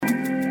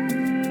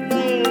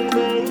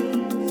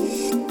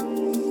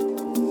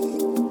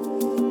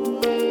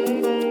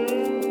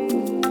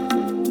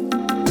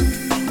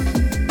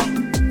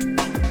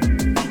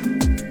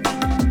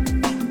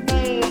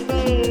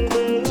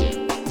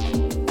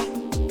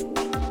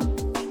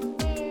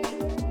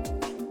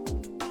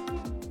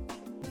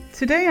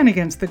Today on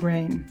Against the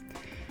Grain,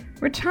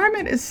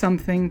 retirement is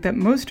something that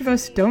most of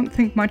us don't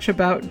think much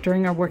about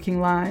during our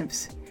working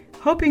lives,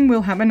 hoping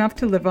we'll have enough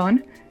to live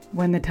on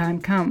when the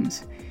time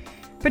comes.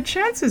 But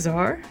chances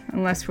are,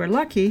 unless we're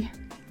lucky,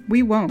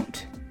 we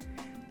won't.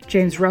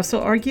 James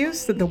Russell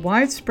argues that the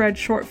widespread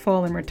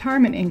shortfall in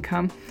retirement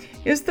income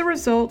is the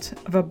result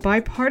of a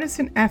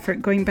bipartisan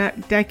effort going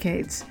back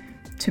decades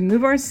to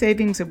move our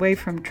savings away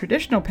from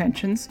traditional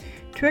pensions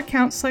to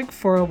accounts like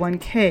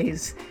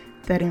 401ks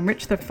that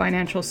enrich the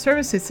financial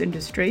services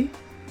industry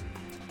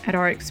at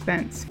our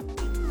expense.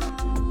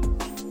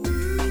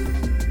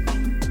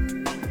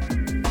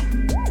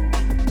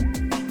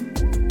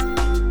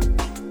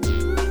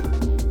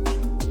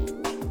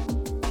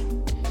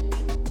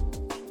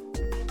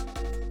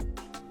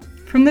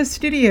 From the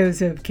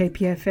studios of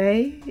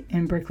KPFA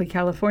in Berkeley,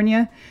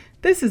 California,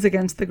 this is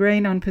Against the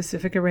Grain on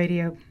Pacifica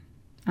Radio.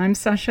 I'm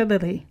Sasha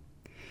Lilly.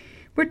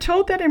 We're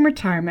told that in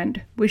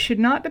retirement, we should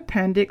not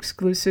depend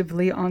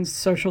exclusively on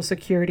Social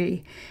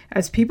Security,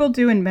 as people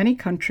do in many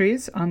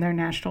countries on their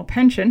national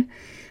pension,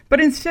 but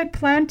instead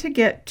plan to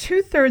get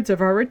 2/3 of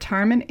our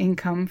retirement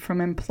income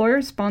from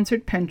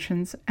employer-sponsored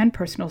pensions and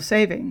personal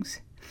savings.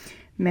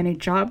 Many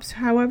jobs,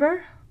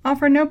 however,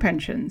 offer no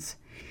pensions,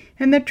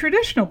 and the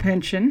traditional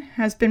pension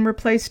has been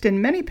replaced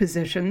in many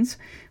positions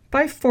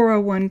by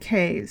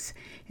 401ks,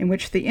 in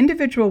which the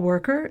individual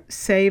worker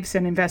saves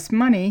and invests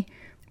money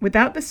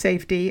without the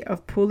safety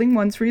of pooling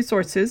one's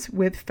resources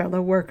with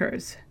fellow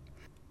workers.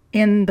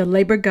 In the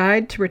Labor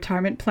Guide to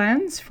Retirement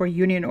Plans for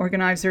Union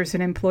Organizers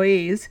and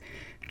Employees,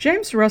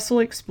 James Russell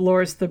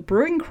explores the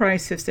brewing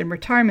crisis in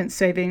retirement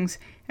savings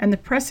and the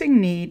pressing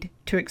need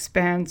to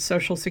expand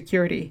Social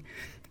Security.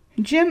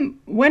 Jim,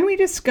 when we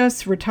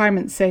discuss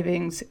retirement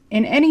savings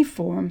in any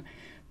form,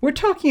 we're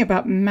talking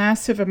about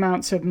massive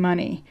amounts of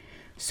money.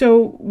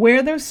 So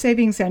where those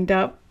savings end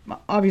up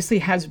obviously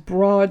has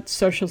broad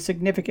social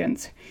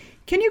significance.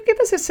 Can you give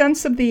us a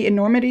sense of the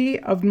enormity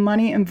of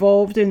money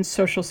involved in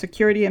Social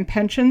Security and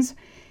pensions,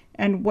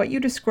 and what you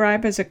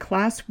describe as a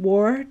class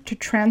war to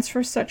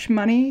transfer such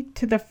money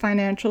to the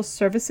financial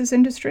services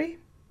industry?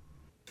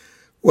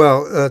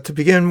 Well, to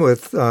begin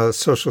with,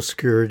 Social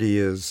Security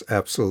is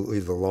absolutely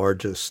the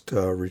largest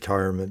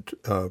retirement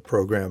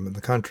program in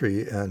the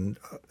country, and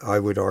I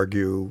would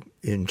argue,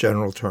 in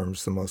general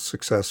terms, the most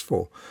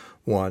successful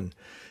one.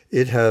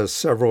 It has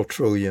several $1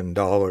 trillion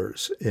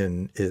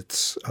in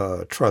its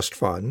trust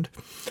fund,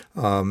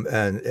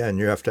 and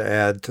you have to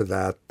add to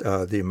that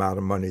the amount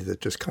of money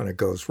that just kind of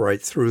goes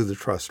right through the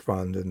trust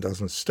fund and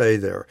doesn't stay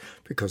there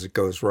because it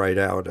goes right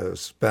out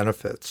as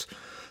benefits.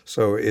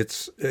 So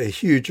it's a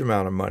huge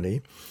amount of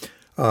money.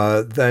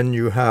 Then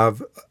you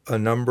have a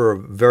number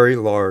of very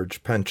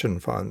large pension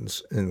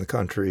funds in the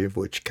country, of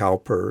which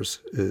CalPERS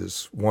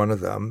is one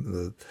of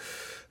them,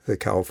 the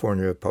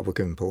California Public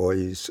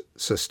Employees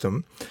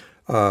System.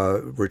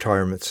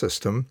 Retirement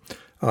system.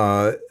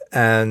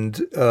 And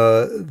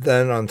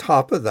then on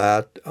top of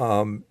that,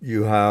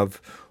 you have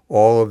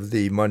all of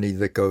the money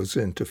that goes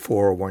into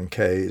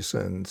 401ks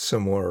and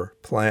similar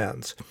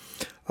plans.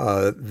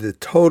 The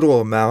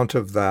total amount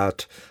of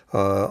that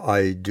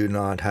I do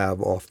not have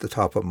off the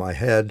top of my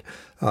head,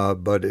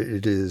 but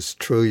it is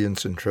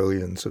trillions and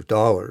trillions of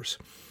dollars.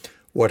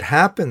 What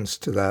happens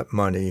to that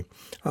money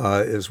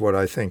is what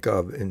I think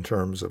of in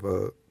terms of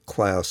a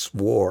class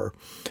war.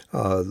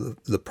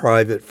 The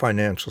private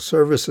financial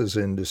services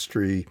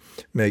industry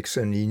makes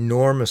an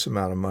enormous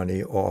amount of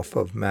money off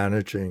of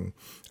managing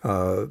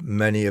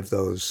many of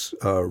those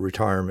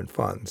retirement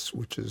funds,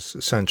 which is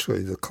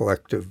essentially the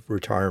collective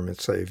retirement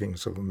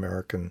savings of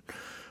American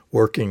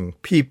working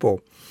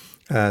people.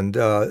 And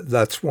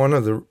that's one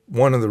of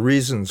the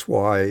reasons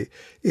why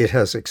it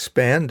has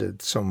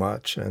expanded so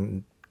much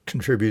and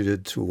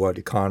contributed to what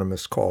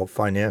economists call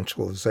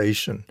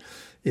financialization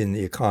in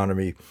the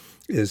economy,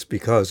 is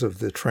because of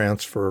the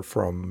transfer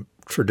from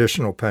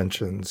traditional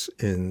pensions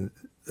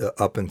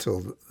up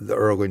until the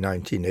early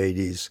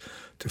 1980s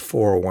to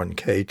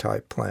 401k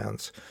type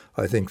plans.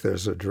 I think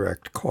there's a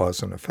direct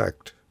cause and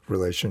effect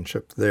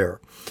relationship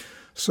there.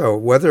 So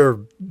whether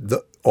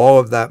all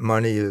of that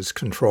money is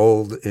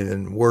controlled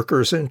in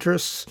workers'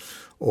 interests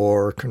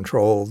or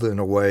controlled in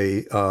a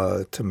way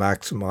to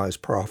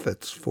maximize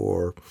profits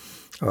for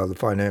the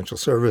financial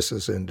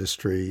services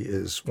industry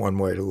is one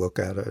way to look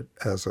at it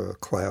as a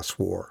class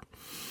war.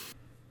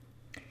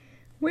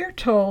 We're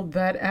told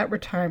that at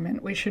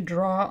retirement we should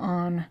draw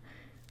on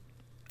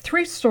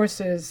three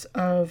sources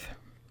of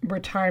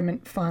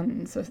retirement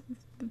funds. A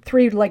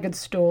three-legged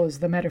stool is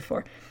the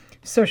metaphor.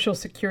 Social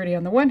Security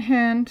on the one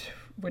hand,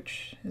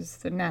 which is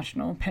the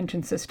national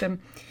pension system,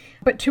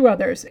 but two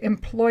others,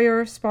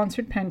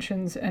 employer-sponsored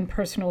pensions and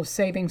personal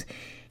savings.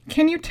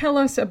 Can you tell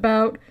us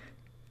about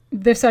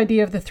this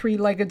idea of the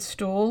three-legged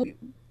stool?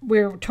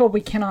 We're told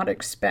we cannot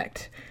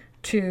expect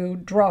to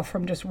draw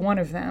from just one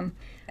of them,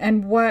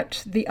 and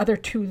what the other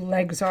two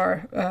legs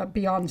are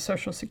beyond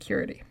Social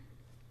Security.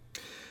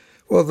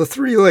 Well, the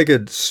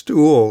three-legged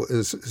stool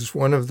is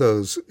one of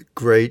those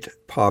great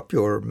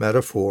popular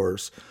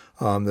metaphors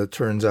that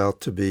turns out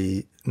to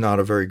be not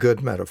a very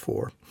good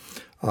metaphor.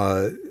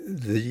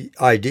 The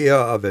idea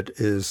of it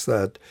is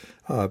that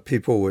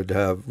people would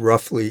have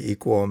roughly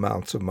equal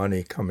amounts of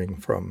money coming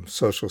from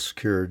Social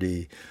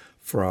Security,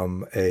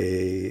 from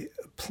a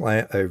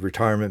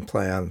retirement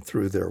plan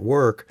through their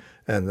work,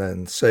 and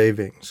then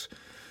savings.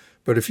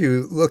 But if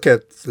you look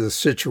at the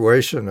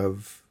situation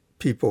of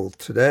people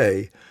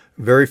today,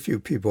 very few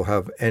people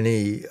have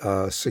any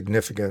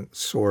significant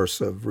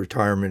source of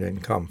retirement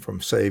income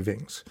from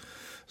savings.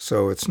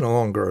 So it's no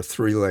longer a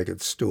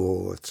three-legged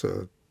stool, it's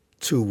a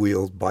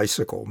two-wheeled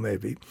bicycle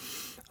maybe.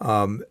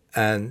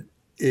 And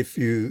if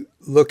you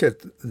look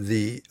at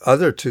the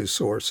other two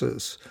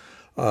sources,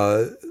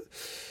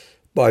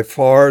 by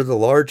far the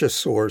largest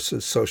source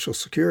is Social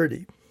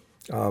Security.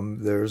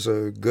 There's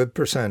a good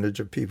percentage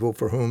of people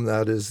for whom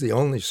that is the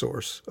only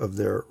source of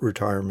their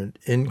retirement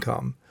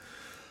income.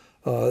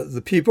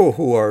 The people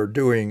who are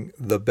doing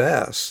the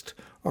best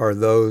are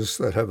those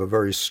that have a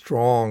very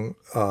strong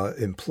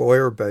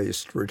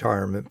employer-based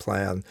retirement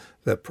plan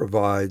that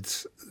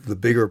provides the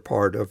bigger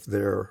part of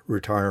their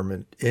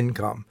retirement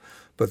income.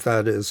 But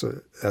that is,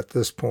 at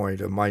this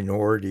point, a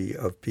minority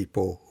of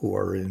people who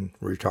are in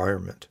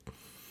retirement.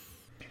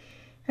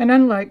 And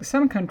unlike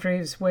some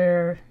countries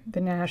where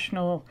the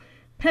national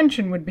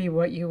pension would be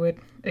what you would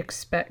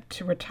expect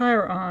to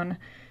retire on,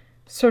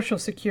 Social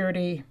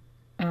Security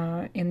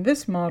in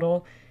this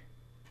model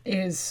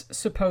is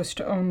supposed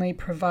to only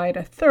provide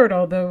a third,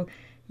 although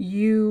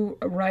you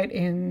write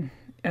in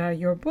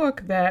your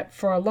book that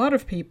for a lot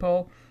of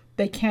people,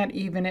 they can't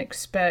even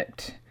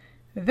expect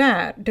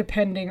that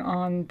depending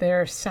on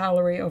their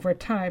salary over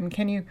time.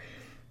 Can you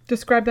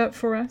describe that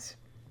for us?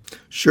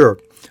 Sure.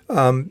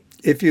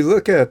 If you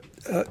look at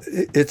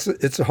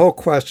it's a whole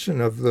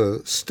question of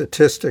the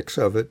statistics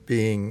of it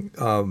being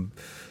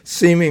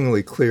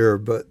seemingly clear,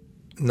 but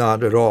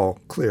not at all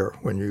clear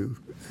when you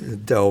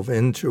delve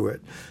into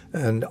it.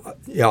 And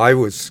yeah, I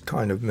was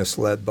kind of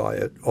misled by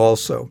it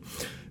also,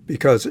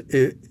 because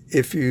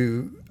if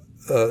you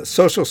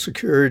Social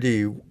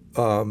Security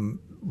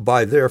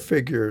by their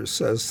figures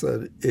says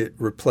that it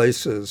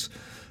replaces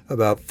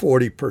about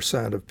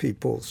 40% of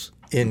people's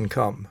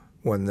income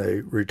when they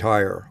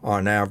retire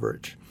on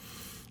average.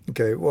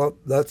 Okay, well,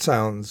 that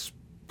sounds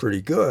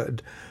pretty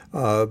good,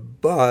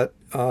 but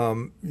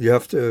you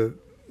have to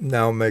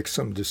now make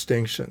some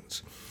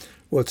distinctions.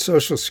 What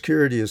Social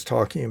Security is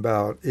talking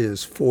about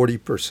is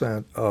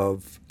 40%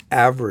 of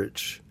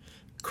average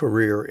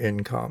career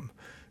income.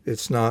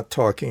 It's not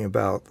talking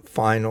about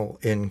final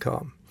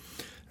income.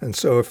 And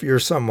so if you're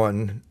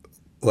someone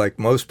like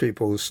most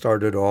people who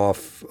started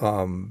off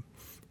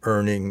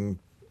earning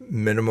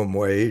minimum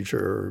wage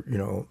or,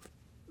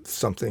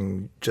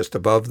 something just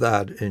above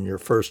that in your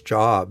first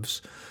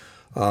jobs,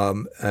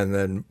 and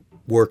then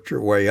worked your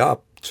way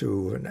up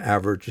to an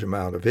average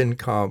amount of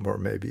income or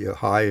maybe a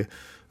high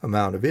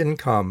amount of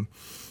income,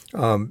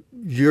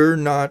 you're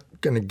not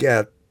going to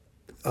get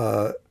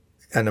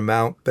an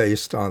amount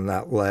based on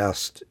that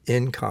last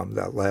income,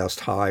 that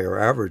last high or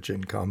average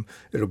income.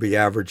 It'll be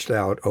averaged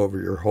out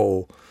over your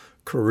whole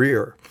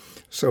career,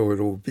 so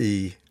it'll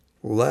be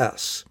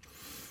less.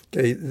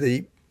 Okay,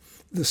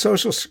 the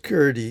Social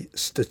Security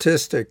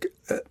statistic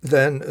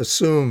then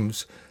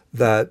assumes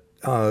that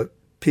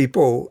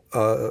people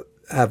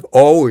have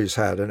always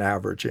had an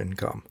average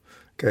income,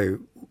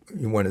 okay,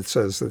 when it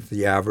says that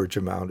the average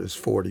amount is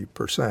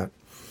 40%.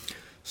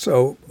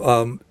 So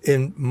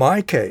in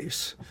my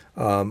case,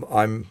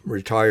 I'm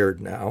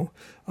retired now.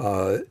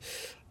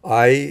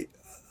 I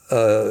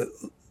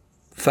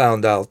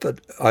found out that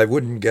I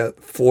wouldn't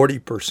get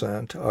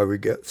 40%. I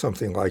would get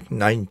something like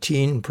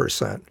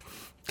 19%,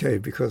 okay,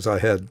 because I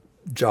had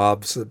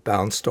jobs that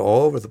bounced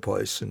all over the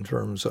place in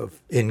terms of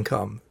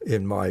income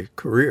in my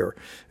career.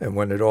 And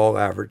when it all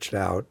averaged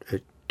out,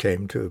 it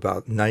came to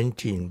about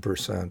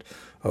 19%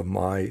 of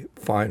my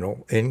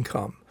final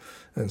income.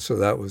 And so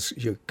that was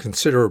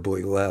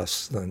considerably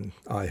less than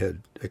I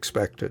had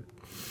expected.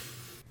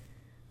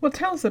 Well,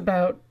 tell us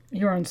about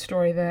your own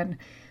story then.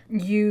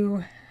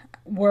 You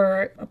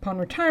were, upon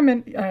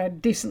retirement, a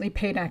decently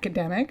paid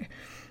academic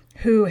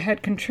who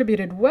had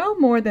contributed well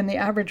more than the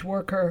average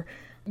worker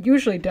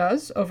usually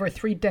does over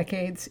 3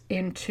 decades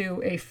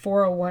into a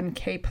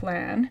 401k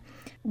plan.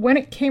 When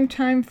it came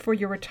time for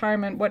your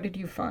retirement, what did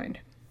you find?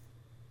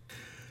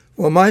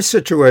 Well, my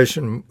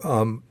situation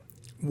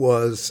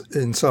was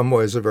in some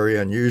ways a very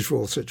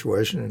unusual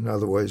situation, in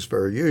other ways,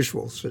 very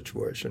usual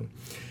situation.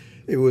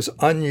 It was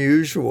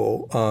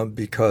unusual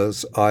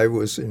because I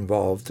was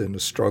involved in a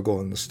struggle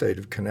in the state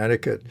of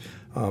Connecticut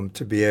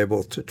to be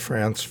able to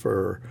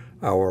transfer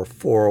our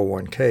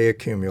 401k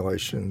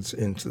accumulations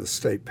into the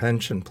state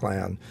pension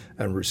plan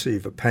and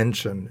receive a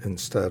pension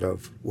instead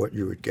of what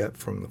you would get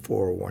from the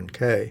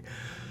 401k.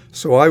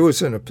 So I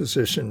was in a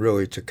position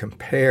really to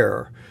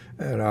compare,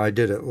 and I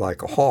did it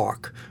like a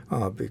hawk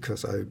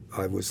because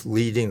I was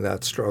leading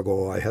that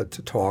struggle. I had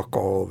to talk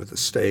all over the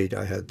state.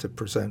 I had to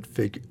present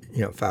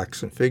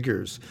facts and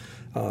figures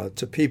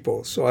to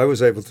people. So I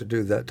was able to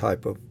do that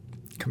type of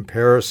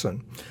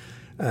comparison.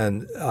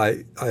 And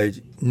I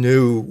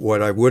knew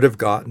what I would have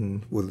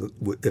gotten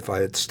if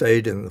I had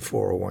stayed in the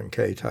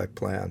 401k type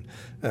plan,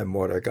 and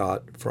what I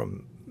got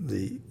from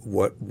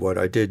what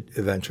I did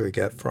eventually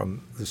get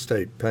from the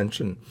state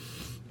pension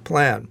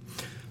plan.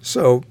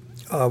 So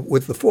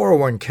with the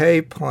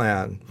 401k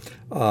plan,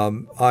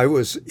 I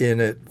was in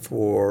it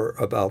for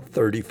about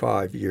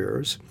 35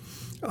 years.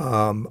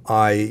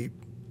 I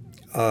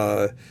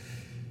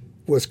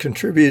was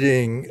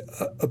contributing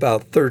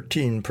about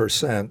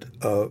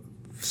 13% of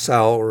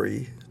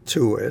salary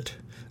to it.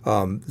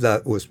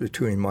 That was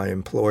between my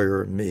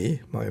employer and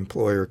me. My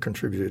employer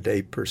contributed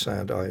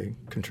 8%. I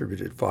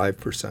contributed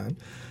 5%.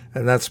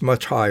 And that's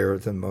much higher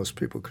than most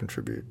people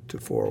contribute to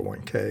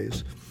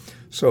 401ks.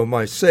 So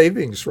my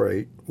savings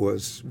rate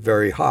was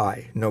very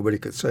high. Nobody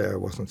could say I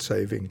wasn't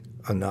saving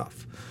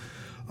enough.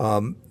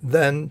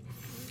 Then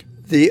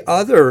the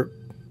other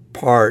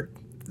part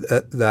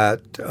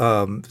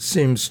that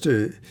seems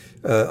to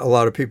a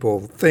lot of people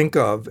think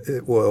of,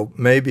 well,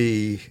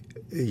 maybe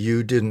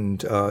you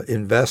didn't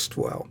invest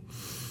well.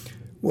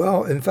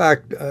 Well, in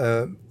fact,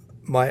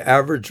 my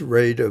average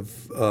rate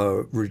of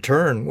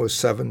return was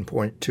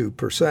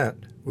 7.2%,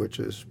 which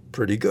is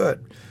pretty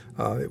good.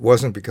 It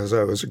wasn't because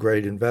I was a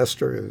great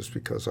investor. It was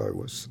because I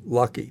was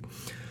lucky.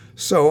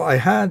 So I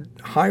had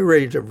high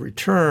rate of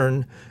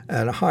return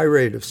and a high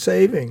rate of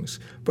savings,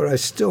 but I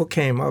still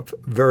came up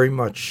very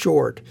much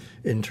short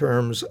in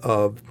terms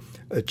of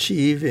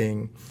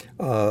achieving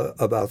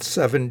about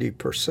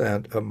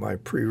 70% of my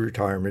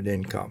pre-retirement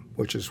income,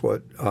 which is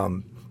what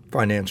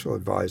financial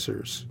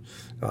advisors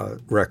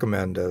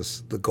recommend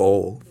as the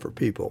goal for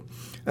people.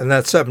 And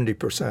that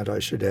 70%, I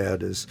should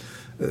add, is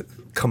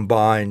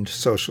combined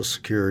Social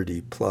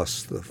Security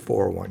plus the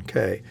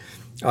 401k.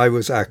 I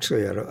was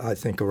actually at, I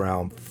think,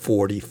 around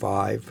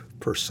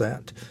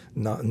 45%,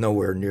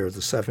 nowhere near the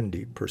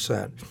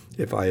 70%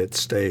 if I had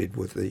stayed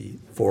with the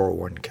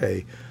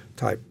 401k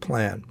type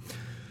plan.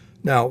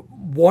 Now,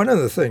 one of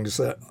the things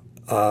that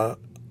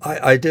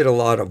I did a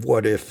lot of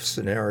what-if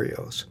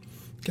scenarios.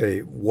 Okay,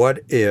 what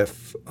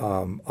if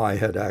I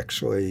had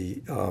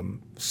actually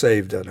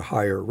saved at a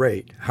higher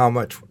rate? How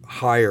much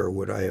higher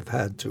would I have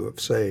had to have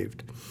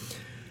saved?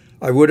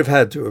 I would have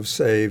had to have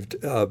saved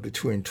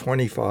between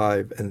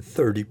 25 and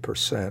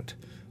 30%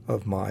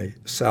 of my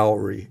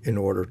salary in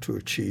order to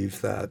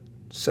achieve that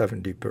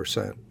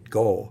 70%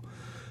 goal,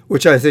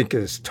 which I think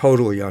is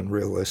totally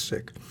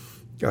unrealistic.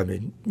 I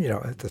mean,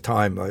 at the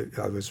time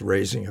I was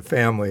raising a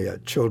family,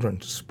 had children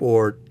to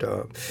support,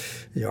 a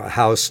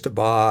house to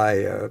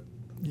buy,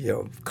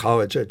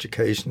 college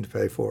education to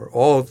pay for,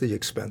 all of the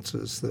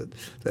expenses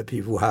that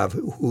people have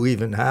who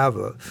even have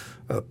a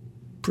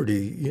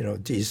pretty,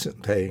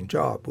 decent paying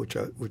job, which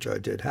I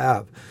did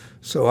have.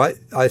 So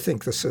I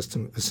think the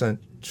system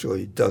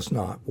essentially does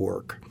not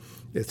work.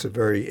 It's a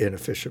very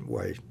inefficient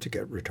way to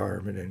get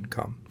retirement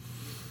income.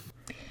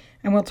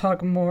 And we'll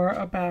talk more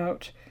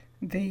about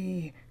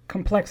the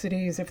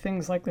complexities of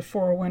things like the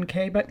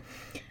 401k, but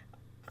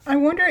I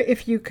wonder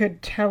if you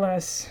could tell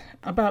us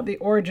about the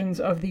origins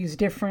of these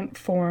different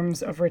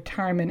forms of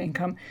retirement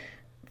income.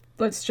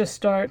 Let's just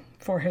start,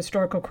 for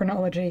historical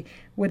chronology,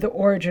 with the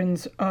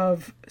origins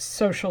of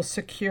Social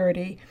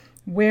Security.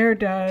 Where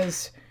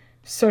does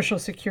Social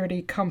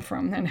Security come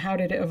from, and how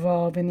did it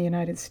evolve in the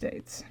United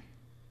States?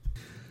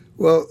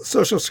 Well,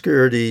 Social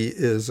Security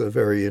is a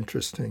very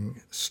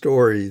interesting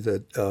story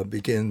that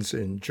begins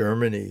in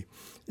Germany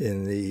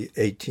in the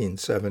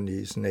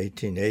 1870s and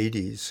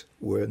 1880s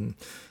when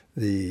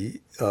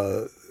the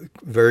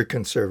very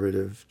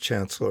conservative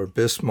Chancellor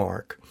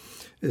Bismarck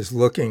is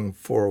looking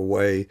for a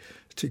way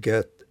to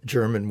get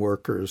German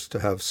workers to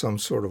have some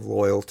sort of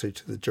loyalty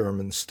to the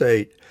German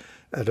state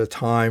at a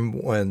time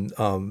when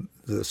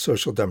the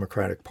Social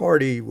Democratic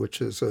Party,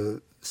 which is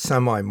a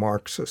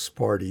semi-Marxist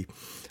party,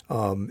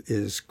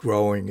 is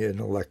growing in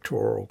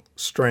electoral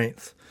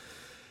strength.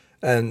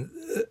 And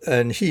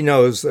he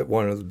knows that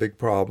one of the big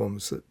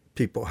problems that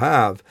people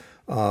have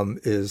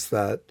is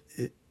that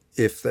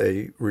if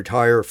they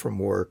retire from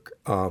work,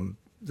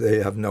 they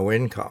have no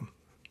income.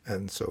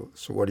 And so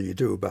what do you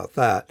do about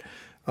that?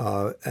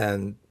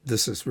 And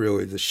this is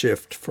really the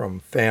shift from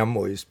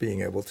families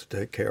being able to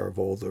take care of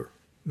older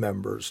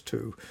members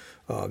to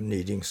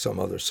needing some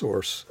other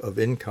source of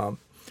income.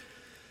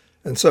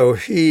 And so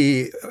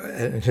he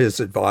and his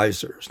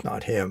advisors,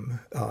 not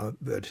him,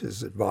 but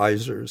his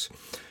advisors,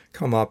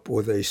 come up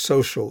with a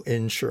social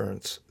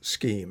insurance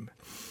scheme,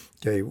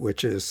 okay,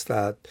 which is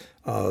that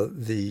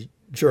the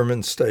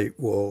German state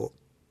will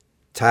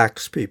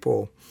tax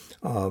people,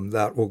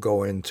 that will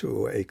go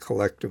into a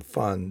collective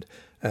fund,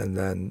 and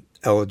then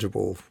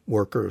eligible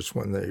workers,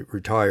 when they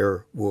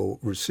retire, will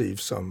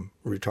receive some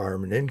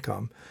retirement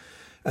income.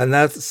 And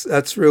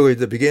that's really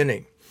the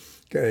beginning.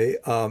 Okay,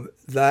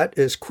 that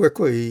is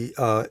quickly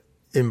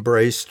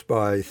embraced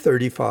by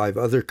 35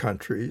 other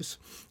countries,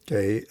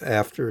 okay,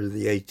 after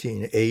the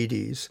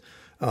 1880s.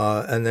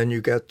 And then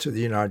you get to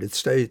the United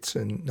States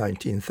in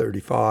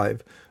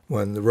 1935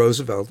 when the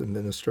Roosevelt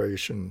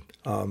administration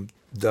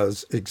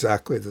does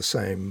exactly the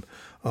same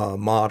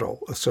model,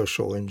 a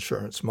social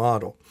insurance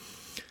model.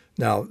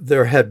 Now,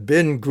 there had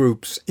been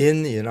groups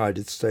in the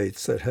United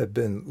States that had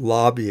been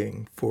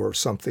lobbying for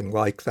something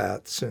like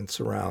that since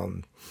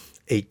around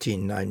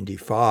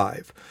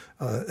 1895.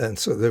 And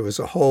so there was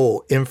a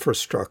whole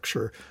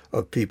infrastructure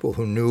of people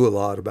who knew a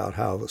lot about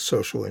how the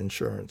social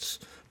insurance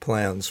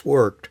plans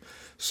worked,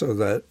 so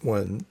that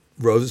when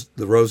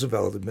the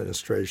Roosevelt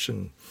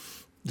administration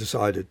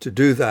decided to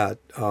do that,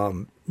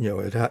 a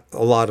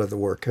lot of the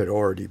work had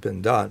already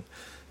been done.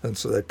 And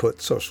so they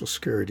put Social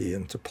Security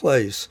into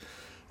place.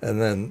 And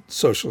then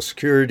Social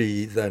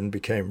Security then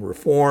became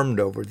reformed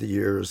over the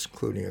years,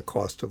 including a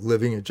cost of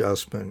living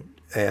adjustment,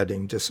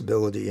 adding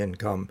disability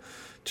income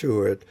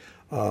to it,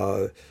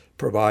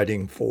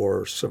 providing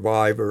for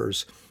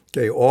survivors.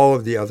 Okay, all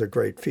of the other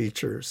great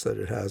features that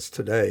it has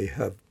today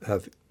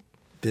have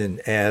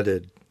been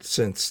added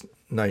since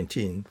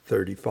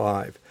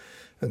 1935.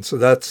 And so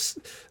that's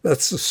the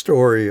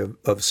story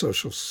of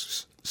Social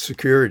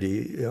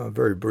Security,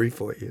 very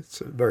briefly.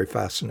 It's a very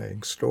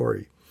fascinating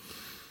story.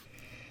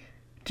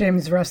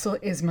 James Russell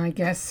is my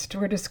guest.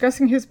 We're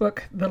discussing his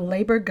book, The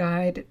Labor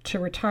Guide to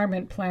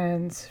Retirement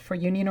Plans for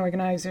Union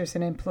Organizers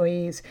and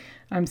Employees.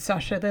 I'm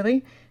Sasha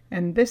Lilley,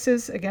 and this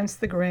is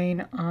Against the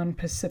Grain on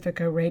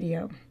Pacifica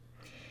Radio.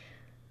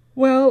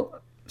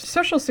 Well,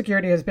 Social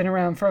Security has been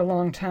around for a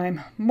long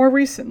time. More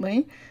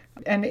recently,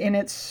 and in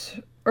its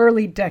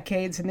early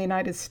decades in the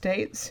United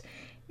States,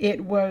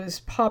 it was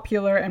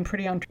popular and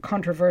pretty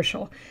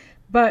controversial.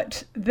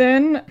 But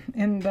then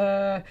in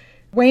the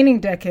waning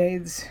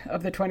decades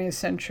of the 20th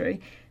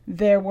century,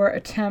 there were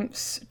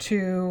attempts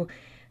to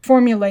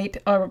formulate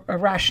a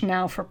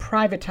rationale for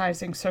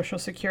privatizing Social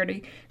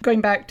Security,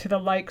 going back to the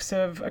likes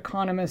of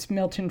economist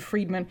Milton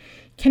Friedman.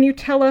 Can you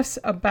tell us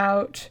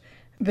about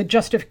the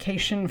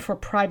justification for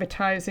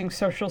privatizing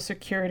Social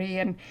Security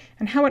and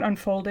how it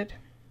unfolded?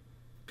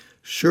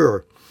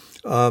 Sure,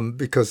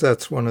 because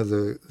that's one of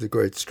the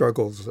great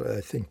struggles that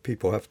I think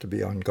people have to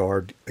be on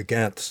guard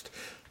against.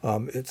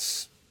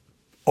 It's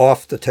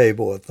off the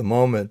table at the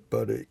moment,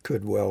 but it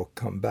could well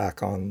come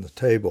back on the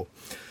table.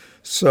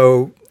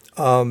 So,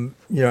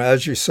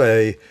 as you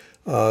say,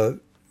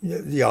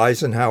 the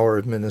Eisenhower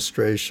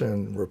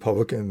administration,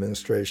 Republican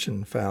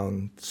administration,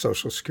 found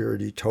Social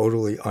Security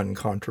totally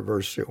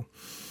uncontroversial.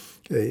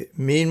 Okay.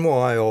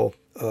 Meanwhile,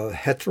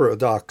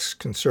 heterodox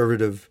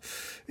conservative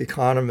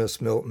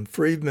economist Milton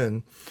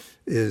Friedman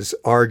is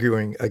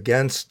arguing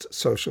against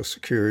Social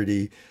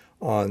Security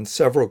on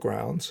several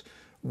grounds.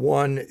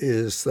 One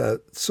is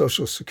that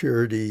Social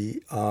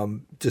Security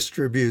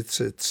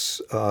distributes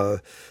its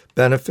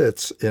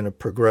benefits in a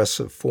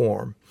progressive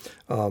form.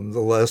 The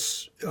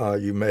less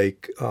you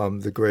make,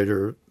 the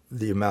greater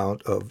the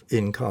amount of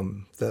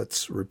income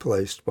that's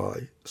replaced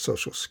by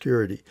Social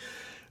Security.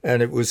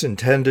 And it was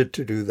intended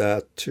to do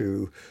that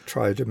to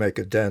try to make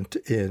a dent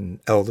in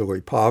elderly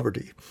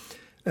poverty.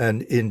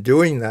 And in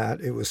doing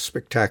that, it was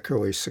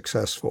spectacularly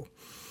successful.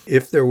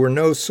 If there were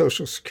no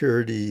Social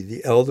Security,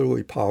 the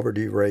elderly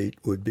poverty rate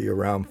would be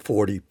around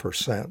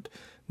 40%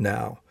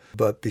 now.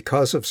 But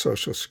because of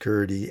Social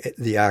Security,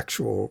 the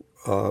actual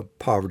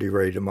poverty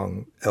rate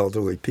among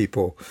elderly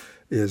people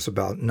is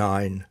about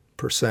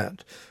 9%.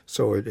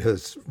 So it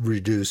has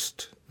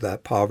reduced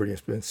that poverty. It's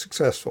been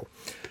successful.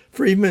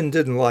 Friedman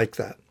didn't like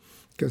that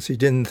because he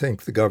didn't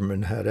think the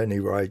government had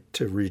any right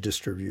to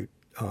redistribute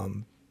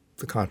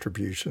the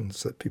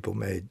contributions that people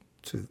made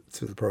to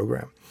the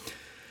program.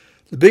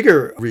 The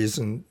bigger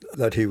reason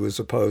that he was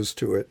opposed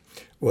to it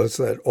was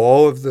that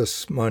all of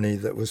this money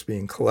that was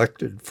being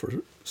collected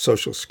for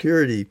Social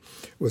Security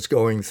was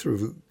going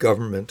through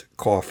government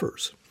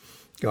coffers.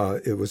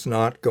 It was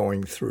not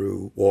going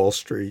through Wall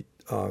Street,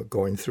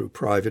 going through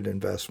private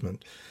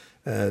investment.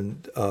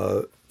 And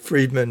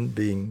Friedman,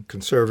 being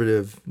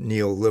conservative,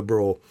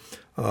 neoliberal,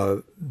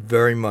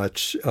 very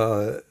much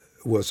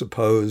was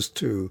opposed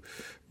to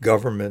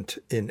government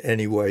in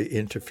any way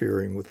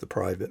interfering with the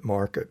private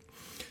market.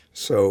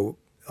 So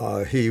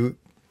he,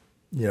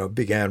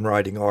 began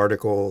writing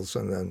articles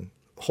and then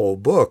whole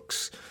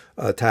books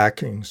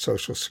attacking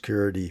Social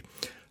Security.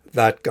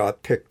 That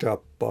got picked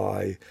up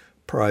by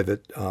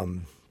private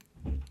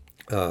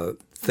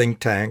think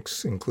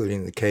tanks,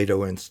 including the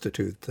Cato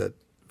Institute that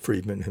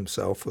Friedman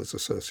himself was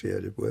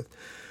associated with.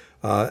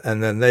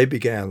 And then they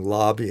began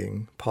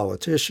lobbying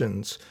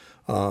politicians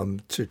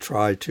to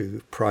try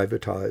to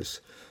privatize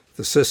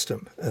the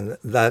system. And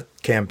that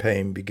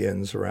campaign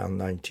begins around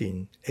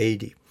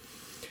 1980.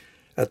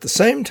 At the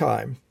same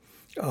time,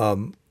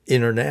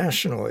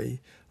 internationally,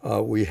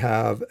 we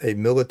have a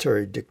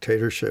military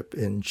dictatorship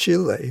in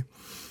Chile,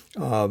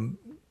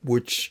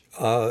 which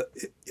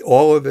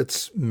all of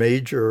its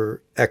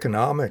major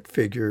economic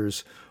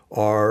figures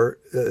are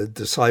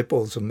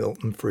disciples of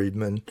Milton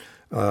Friedman,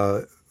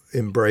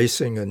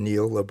 embracing a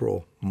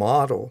neoliberal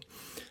model,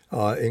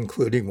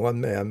 including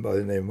one man by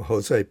the name of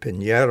Jose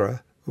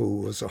Piñera, who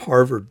was a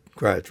Harvard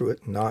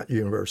graduate, not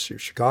University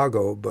of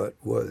Chicago, but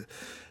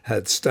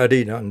had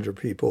studied under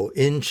people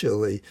in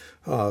Chile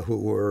who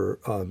were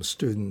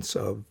students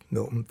of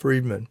Milton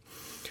Friedman.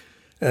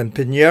 And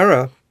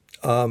Piñera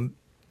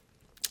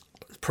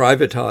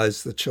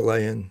privatized the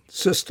Chilean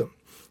system.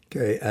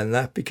 Okay, and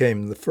that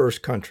became the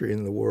first country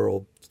in the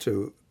world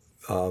to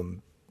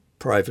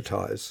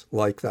privatize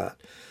like that.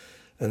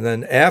 And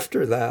then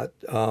after that,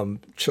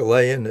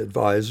 Chilean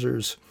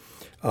advisors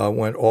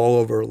went all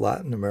over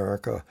Latin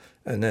America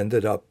and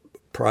ended up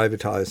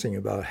privatizing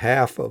about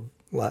half of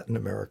Latin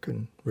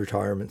American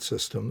retirement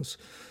systems.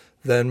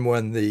 Then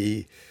when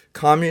the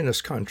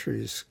communist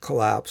countries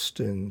collapsed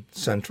in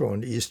Central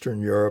and Eastern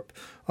Europe,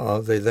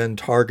 they then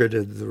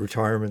targeted the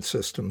retirement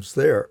systems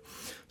there.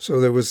 So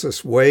there was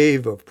this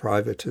wave of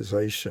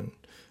privatization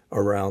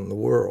around the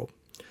world.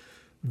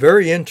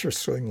 Very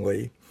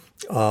interestingly,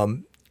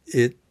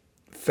 it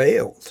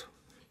failed.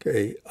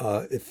 Okay,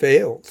 it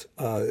failed,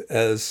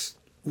 as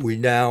we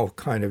now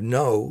kind of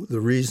know the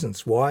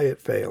reasons why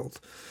it failed.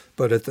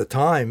 But at the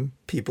time,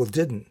 people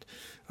didn't.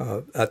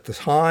 At the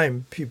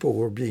time, people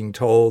were being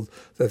told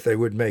that they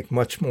would make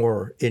much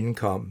more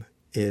income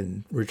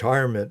in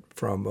retirement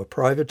from a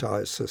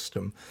privatized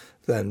system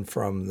than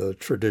from the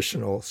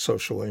traditional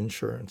social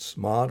insurance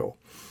model.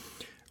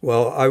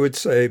 Well, I would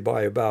say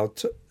by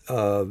about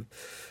the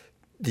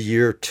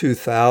year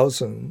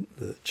 2000,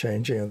 the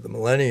changing of the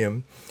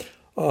millennium,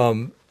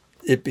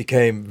 it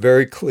became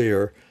very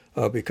clear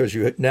because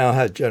you now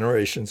had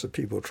generations of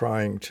people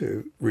trying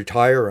to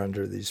retire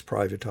under these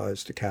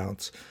privatized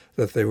accounts,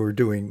 that they were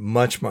doing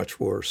much, much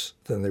worse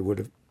than they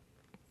would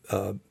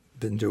have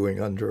been doing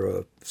under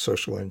a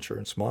social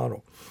insurance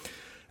model.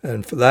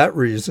 And for that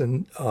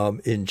reason,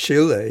 in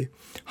Chile,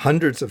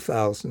 hundreds of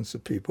thousands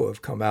of people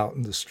have come out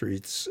in the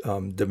streets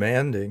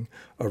demanding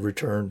a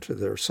return to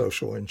their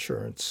social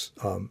insurance,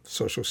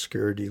 social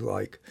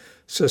security-like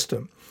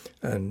system.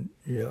 And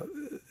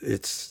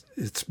it's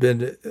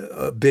been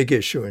a big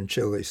issue in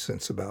Chile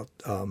since about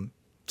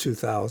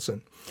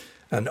 2000.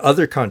 And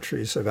other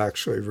countries have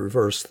actually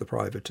reversed the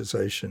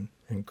privatization,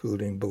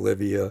 including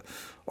Bolivia,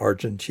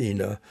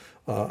 Argentina,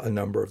 a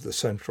number of the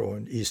Central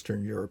and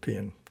Eastern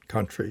European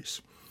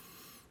countries.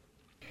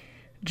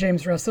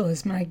 James Russell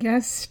is my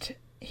guest.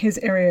 His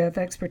area of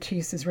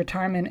expertise is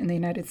retirement in the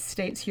United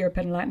States, Europe,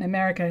 and Latin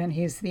America, and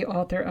he's the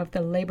author of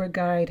The Labor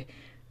Guide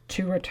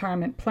to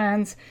Retirement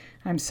Plans.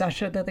 I'm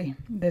Sasha Lilley.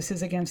 This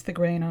is Against the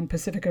Grain on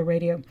Pacifica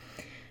Radio.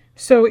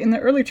 So in the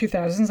early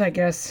 2000s, I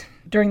guess,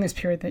 during this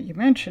period that you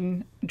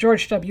mentioned,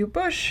 George W.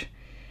 Bush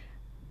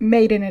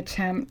made an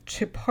attempt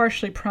to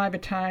partially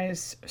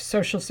privatize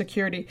Social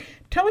Security.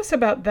 Tell us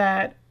about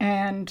that,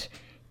 and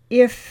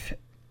if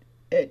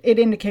it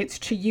indicates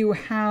to you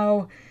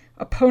how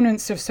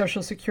opponents of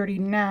Social Security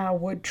now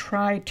would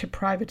try to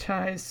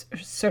privatize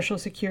Social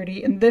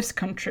Security in this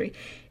country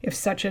if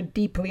such a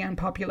deeply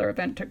unpopular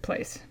event took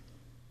place.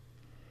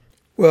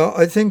 Well,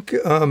 I think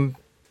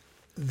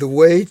the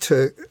way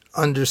to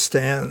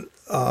understand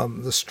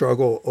the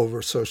struggle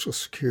over Social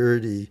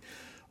Security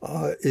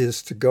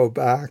is to go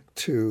back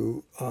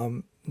to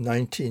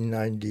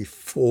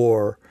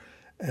 1994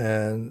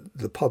 and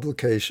the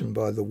publication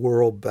by the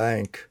World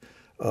Bank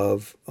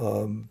of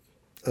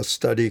a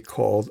study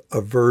called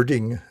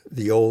Averting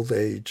the Old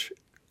Age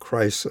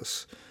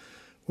Crisis,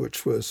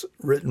 which was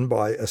written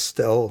by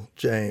Estelle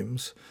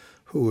James,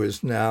 who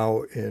is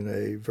now in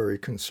a very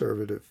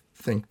conservative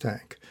think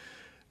tank.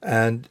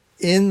 And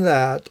in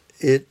that,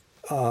 it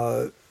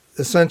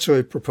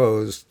essentially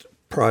proposed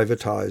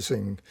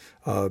privatizing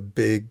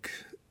big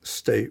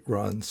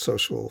state-run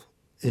social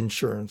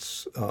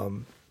insurance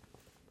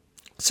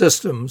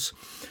systems.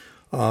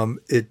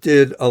 It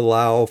did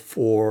allow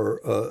for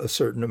a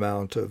certain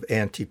amount of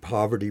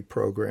anti-poverty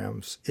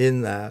programs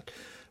in that,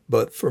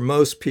 but for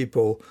most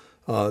people,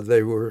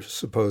 they were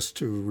supposed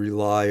to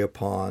rely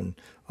upon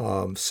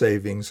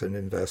savings and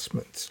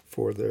investments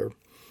for their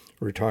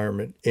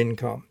retirement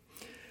income.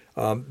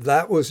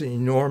 That was an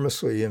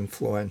enormously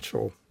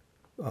influential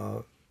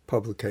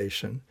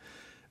publication,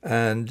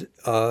 and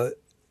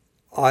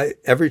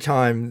every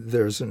time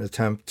there's an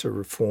attempt to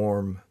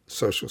reform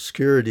Social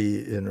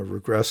Security in a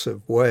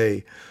regressive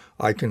way,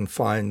 I can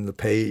find the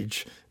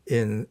page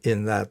in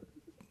that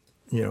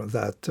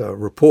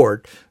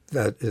report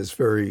that is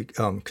very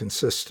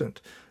consistent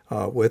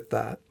with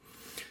that.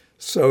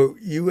 So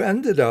you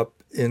ended up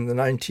in the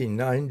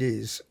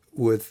 1990s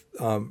with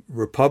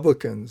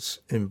Republicans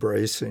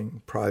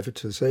embracing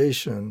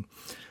privatization,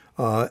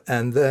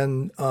 and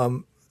then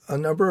a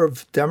number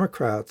of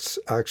Democrats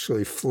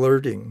actually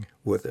flirting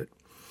with it.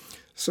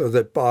 So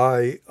that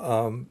by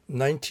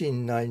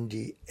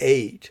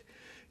 1998,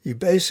 you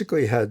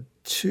basically had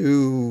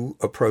two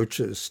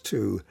approaches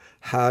to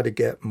how to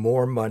get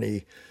more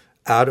money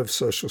out of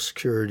Social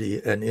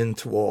Security and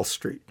into Wall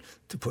Street,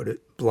 to put it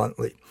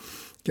bluntly.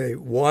 Okay,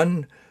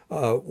 one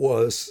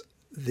was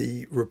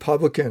the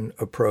Republican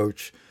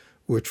approach,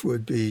 which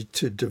would be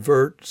to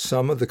divert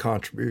some of the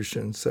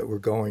contributions that were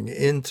going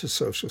into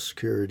Social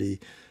Security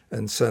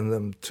and send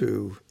them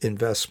to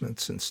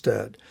investments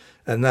instead.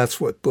 And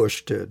that's what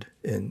Bush did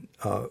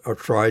or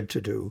tried to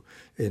do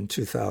in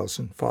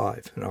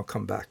 2005. And I'll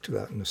come back to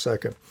that in a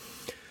second.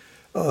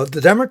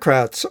 The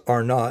Democrats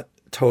are not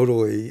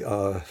totally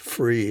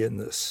free in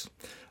this.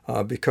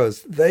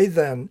 because they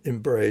then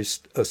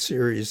embraced a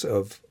series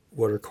of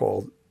what are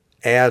called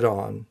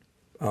add-on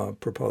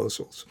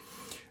proposals.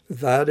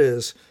 That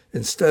is,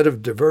 instead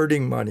of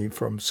diverting money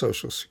from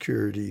Social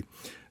Security,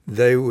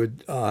 they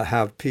would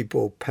have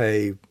people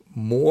pay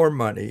more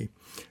money,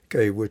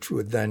 okay, which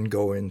would then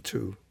go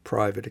into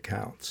private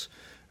accounts.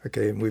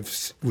 Okay, and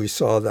we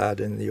saw that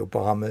in the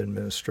Obama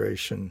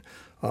administration.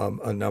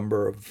 A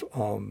number of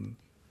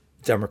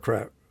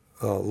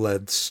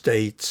Democrat-led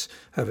states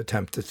have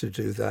attempted to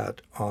do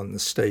that on the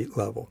state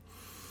level.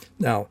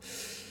 Now,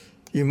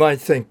 you might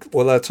think,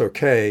 well, that's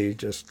okay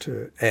just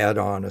to add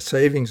on a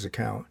savings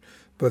account,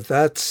 but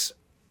that's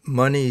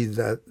money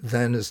that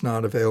then is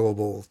not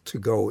available to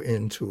go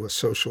into a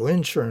social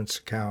insurance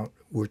account,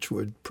 which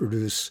would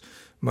produce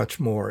much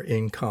more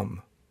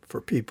income for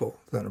people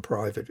than a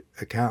private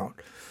account.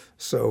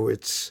 So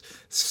it's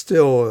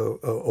still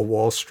a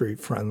Wall Street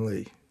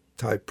friendly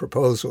type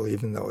proposal,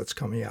 even though it's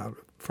coming out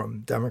from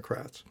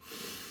Democrats.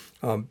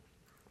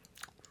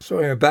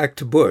 So back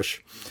to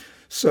Bush.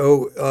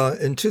 So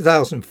in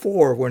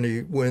 2004, when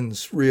he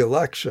wins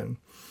re-election,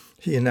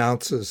 he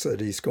announces that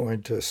he's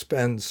going to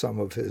spend some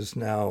of his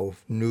now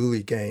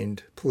newly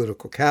gained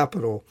political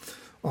capital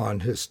on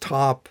his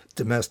top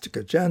domestic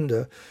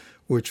agenda,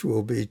 which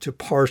will be to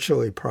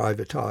partially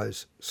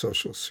privatize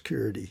Social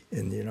Security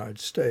in the United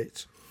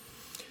States.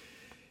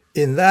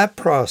 In that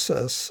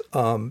process,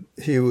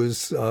 he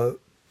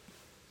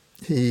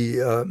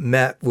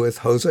met with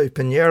Jose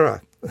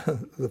Piñera,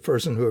 the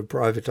person who had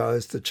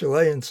privatized the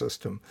Chilean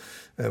system,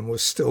 and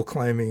was still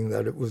claiming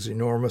that it was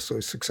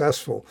enormously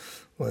successful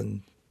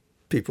when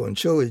people in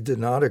Chile did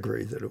not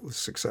agree that it was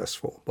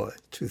successful by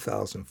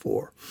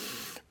 2004.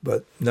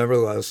 But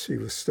nevertheless, he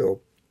was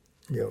still,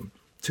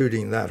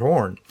 tooting that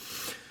horn.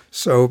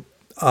 So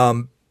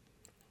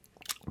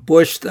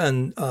Bush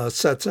then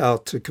sets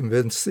out to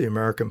convince the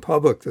American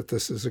public that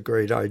this is a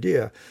great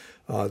idea,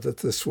 that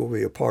this will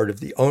be a part of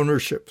the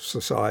ownership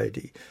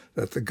society,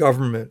 that the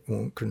government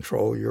won't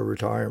control your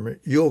retirement,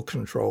 you'll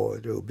control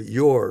it, it'll be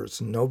yours,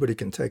 and nobody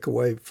can take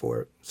away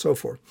for it, so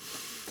forth.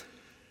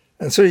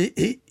 And so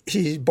he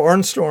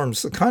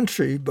barnstorms the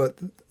country, but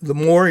the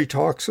more he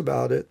talks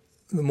about it,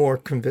 the more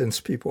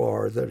convinced people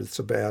are that it's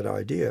a bad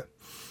idea.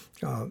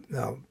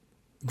 Now,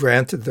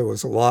 granted, there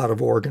was a lot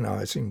of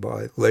organizing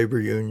by labor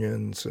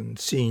unions and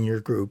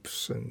senior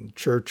groups and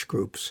church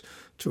groups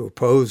to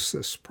oppose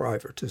this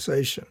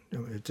privatization.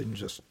 It didn't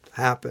just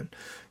happen.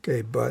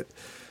 Okay, but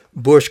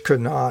Bush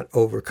could not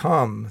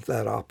overcome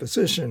that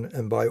opposition,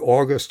 and by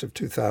August of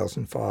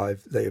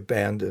 2005, they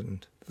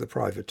abandoned the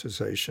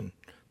privatization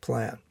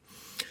plan.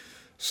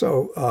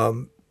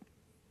 So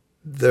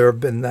there have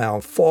been now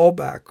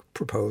fallback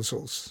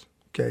proposals,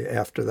 okay,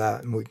 after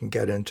that, and we can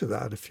get into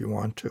that if you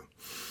want to.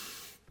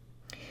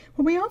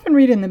 Well, we often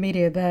read in the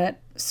media that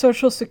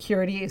Social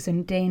Security is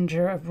in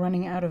danger of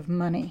running out of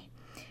money.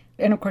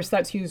 And of course,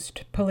 that's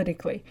used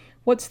politically.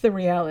 What's the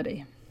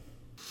reality?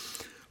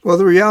 Well,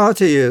 the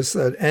reality is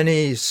that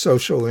any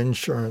social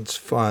insurance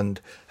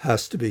fund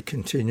has to be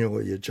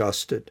continually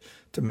adjusted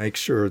to make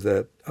sure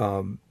that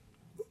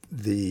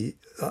the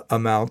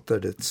amount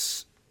that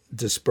it's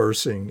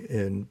dispersing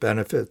in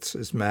benefits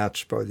is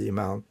matched by the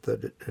amount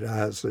that it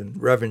has in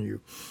revenue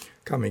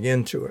coming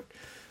into it.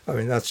 I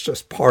mean, that's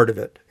just part of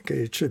it.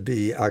 Okay? It should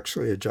be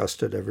actually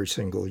adjusted every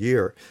single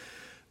year.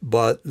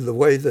 But the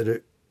way that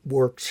it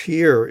works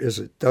here is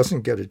it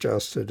doesn't get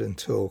adjusted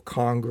until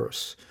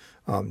Congress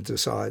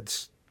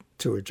decides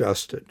to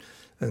adjust it.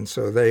 And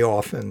so they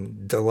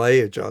often delay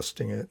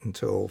adjusting it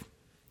until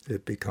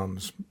it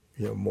becomes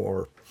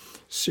more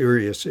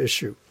serious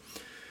issue.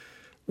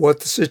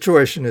 What the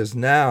situation is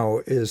now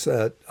is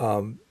that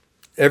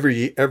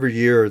every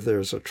year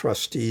there's a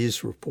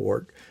trustees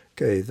report,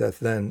 okay, that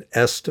then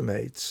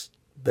estimates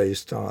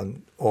based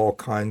on all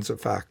kinds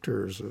of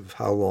factors of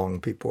how long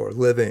people are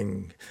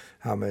living,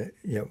 how many,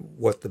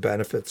 what the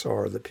benefits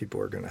are that people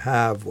are going to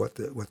have, what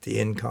the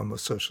income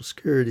of Social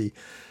Security.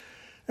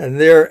 And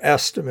their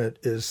estimate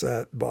is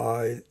that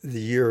by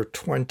the year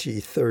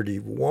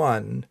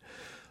 2031,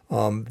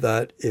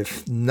 that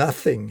if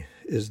nothing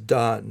is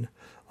done,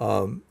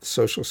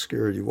 Social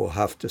Security will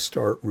have to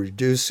start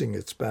reducing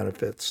its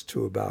benefits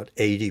to about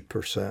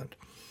 80%.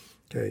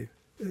 Okay,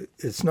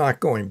 it's not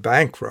going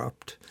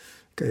bankrupt.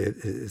 Okay,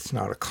 it's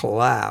not a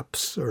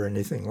collapse or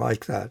anything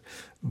like that,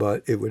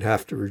 but it would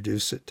have to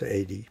reduce it to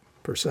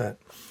 80%.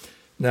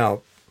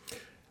 Now,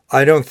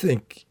 I don't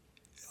think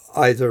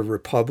either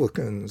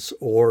Republicans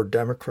or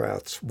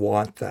Democrats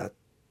want that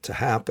to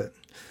happen,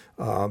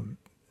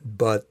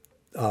 but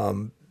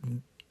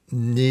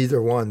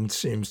neither one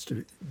seems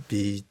to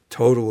be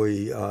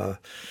totally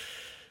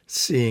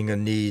seeing a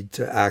need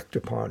to act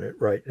upon it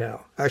right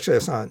now. Actually,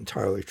 that's not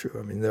entirely true.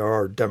 I mean, there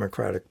are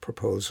Democratic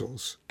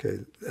proposals,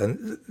 okay,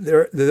 and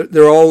there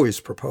are always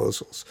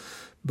proposals,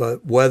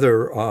 but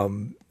whether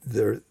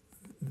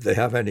they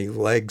have any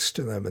legs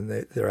to them and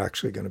they're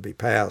actually going to be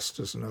passed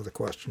is another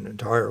question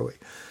entirely.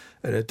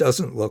 And it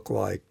doesn't look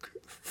like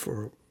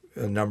for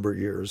a number of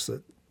years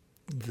that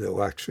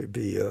there'll actually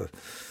be a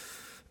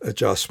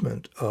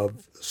adjustment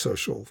of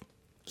Social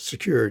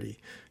security.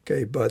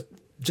 Okay, but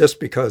just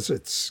because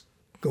it's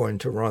going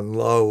to run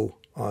low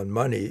on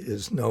money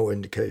is no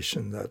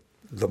indication that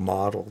the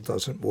model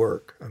doesn't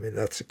work. I mean,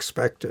 that's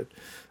expected,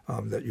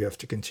 that you have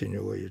to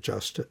continually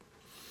adjust it.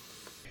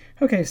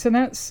 Okay, so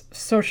that's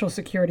Social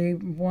Security,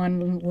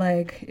 one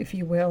leg, if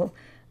you will,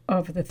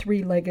 of the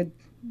three-legged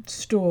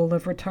stool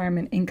of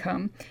retirement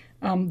income,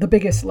 the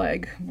biggest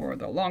leg or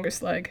the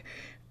longest leg.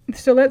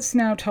 So let's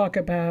now talk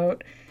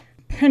about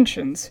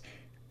pensions.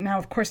 Now,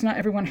 of course, not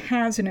everyone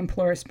has an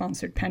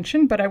employer-sponsored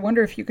pension, but I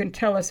wonder if you can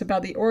tell us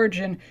about the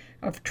origin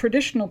of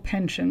traditional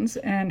pensions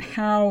and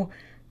how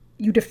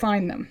you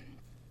define them.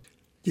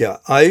 Yeah,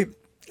 I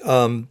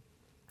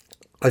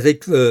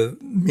think the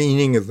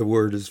meaning of the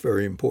word is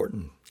very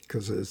important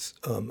because there's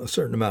a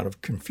certain amount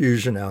of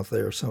confusion out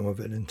there, some of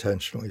it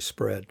intentionally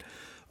spread.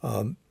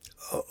 A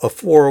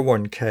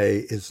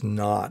 401k is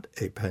not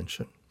a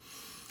pension.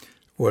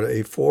 What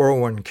a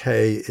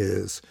 401k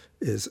is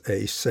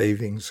a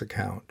savings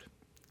account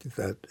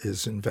that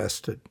is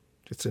invested.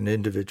 It's an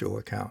individual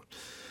account.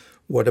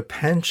 What a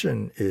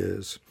pension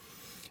is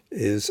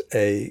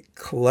a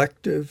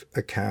collective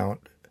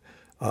account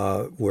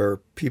where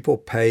people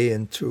pay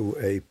into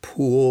a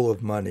pool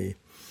of money,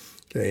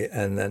 okay,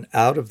 and then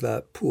out of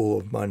that pool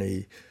of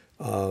money,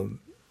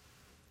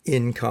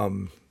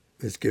 income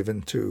is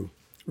given to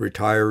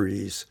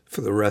retirees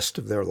for the rest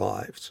of their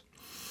lives.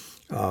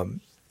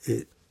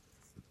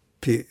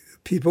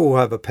 People who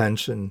have a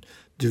pension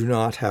do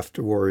not have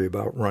to worry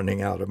about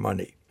running out of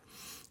money.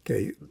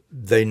 Okay,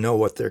 they know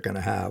what they're going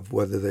to have,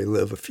 whether they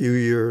live a few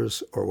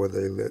years or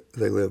whether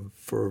they live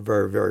for a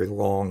very, very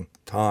long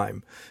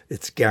time.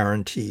 It's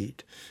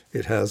guaranteed.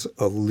 It has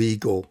a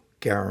legal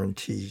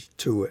guarantee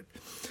to it.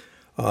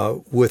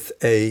 With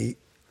a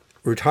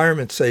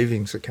retirement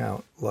savings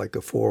account like a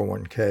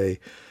 401k,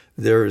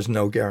 there is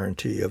no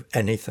guarantee of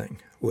anything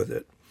with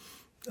it.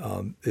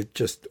 It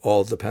just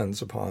all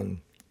depends upon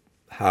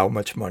how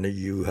much money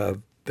you have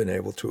been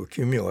able to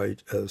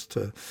accumulate as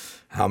to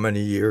how many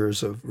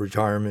years of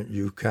retirement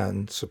you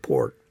can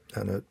support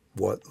and at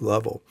what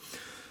level.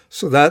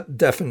 So that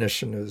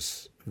definition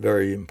is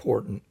very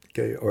important,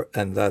 okay,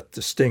 and that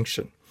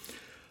distinction.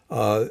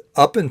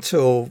 Up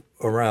until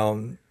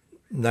around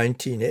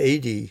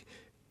 1980,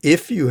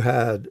 if you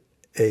had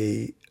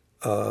a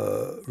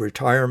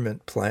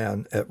retirement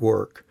plan at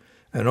work,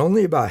 and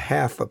only about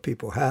half of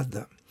people had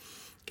them.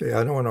 Okay,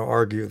 I don't want to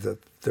argue that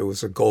there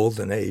was a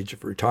golden age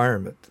of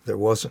retirement. There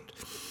wasn't.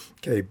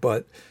 Okay,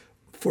 but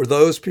for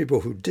those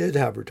people who did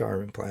have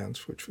retirement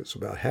plans, which was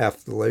about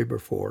half the labor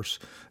force,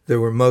 they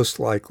were most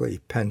likely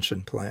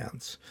pension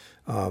plans.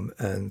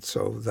 And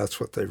so that's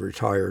what they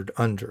retired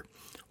under.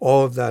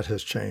 All of that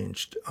has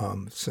changed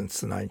since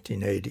the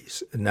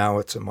 1980s. And now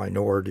it's a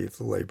minority of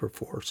the labor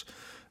force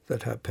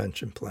that have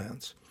pension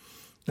plans.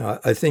 Now,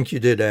 I think you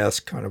did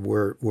ask kind of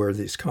where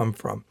these come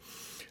from.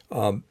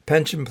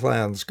 Pension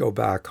plans go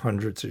back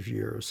hundreds of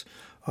years,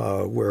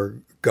 where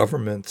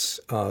governments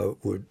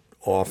would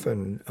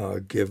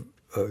often give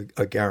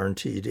a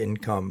guaranteed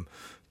income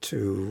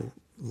to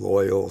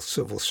loyal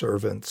civil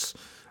servants.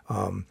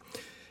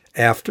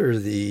 After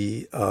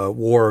the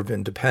War of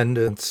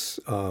Independence,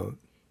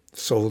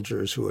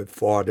 soldiers who had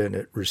fought in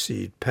it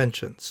received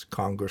pensions.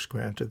 Congress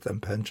granted them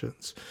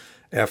pensions.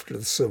 After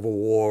the Civil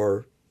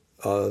War,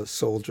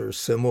 soldiers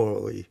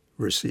similarly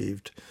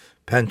received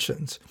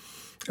pensions.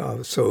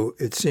 So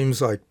it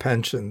seems like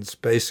pensions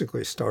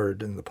basically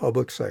started in the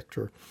public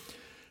sector.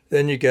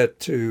 Then you get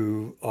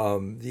to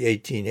the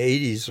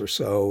 1880s or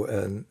so,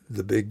 and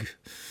the big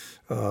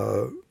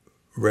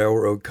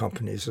railroad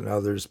companies and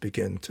others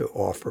begin to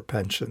offer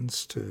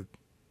pensions to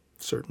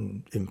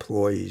certain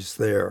employees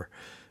there.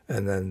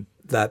 And then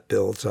that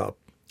builds up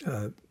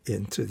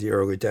into the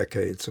early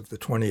decades of the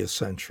 20th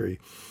century,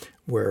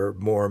 where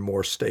more and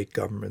more state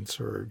governments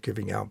are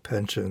giving out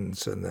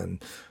pensions, and then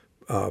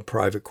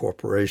private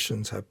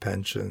corporations have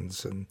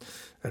pensions. And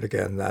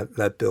again,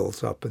 that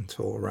builds up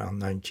until around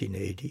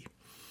 1980.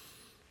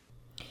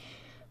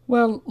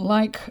 Well,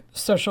 like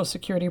Social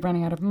Security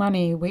running out of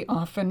money, we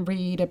often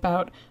read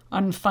about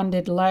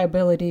unfunded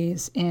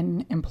liabilities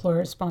in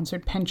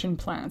employer-sponsored pension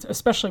plans,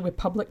 especially with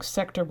public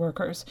sector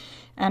workers,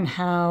 and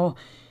how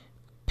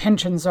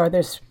pensions are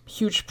this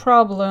huge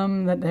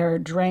problem, that they're a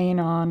drain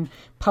on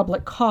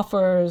public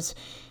coffers.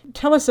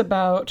 Tell us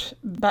about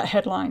that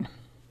headline.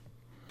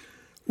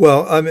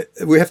 Well,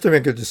 we have to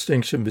make a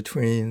distinction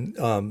between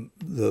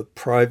the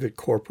private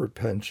corporate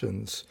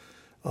pensions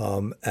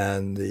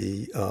and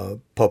the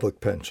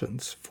public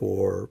pensions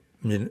for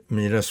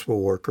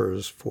municipal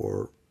workers,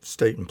 for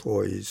state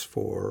employees,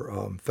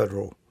 for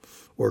federal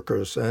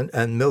workers,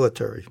 and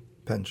military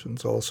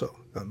pensions also,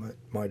 I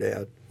might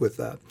add with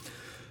that.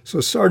 So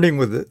starting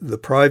with the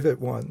private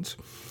ones,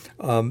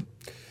 a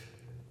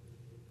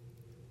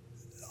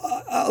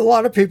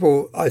lot of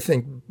people, I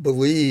think,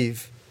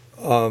 believe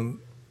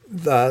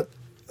that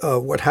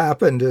what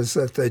happened is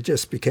that they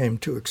just became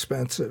too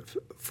expensive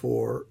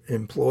for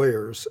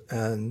employers,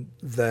 and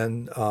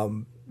then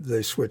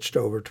they switched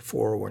over to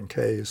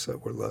 401ks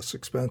that were less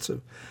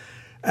expensive.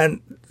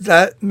 And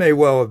that may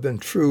well have been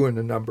true in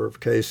a number of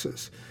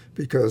cases,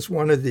 because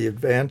one of the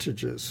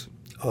advantages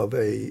of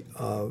a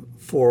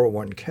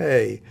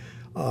 401k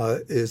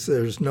is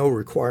there's no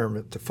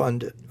requirement to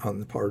fund it on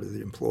the part of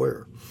the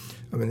employer.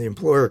 I mean, the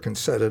employer can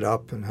set it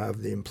up and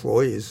have the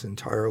employees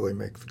entirely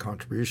make the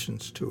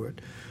contributions to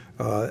it.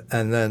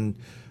 And then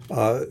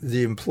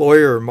the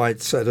employer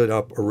might set it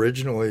up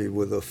originally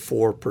with a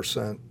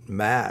 4%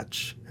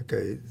 match.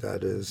 Okay,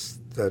 that is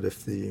that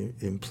if the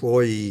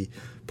employee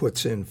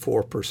puts in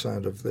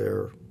 4% of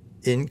their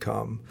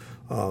income,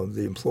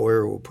 the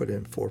employer will put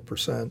in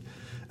 4%.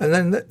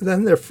 And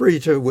then they're free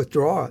to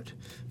withdraw it.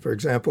 For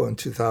example, in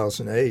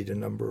 2008, a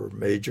number of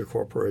major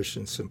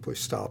corporations simply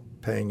stopped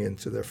paying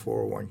into their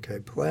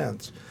 401k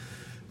plans.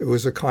 It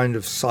was a kind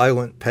of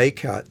silent pay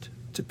cut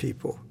to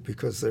people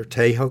because their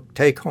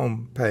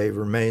take-home pay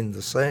remained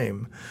the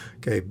same,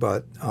 okay,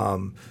 but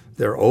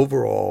their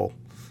overall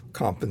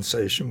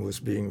compensation was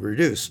being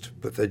reduced,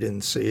 but they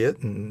didn't see it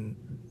and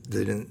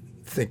they didn't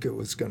think it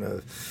was going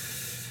to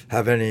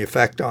have any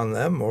effect on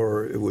them,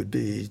 or it would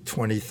be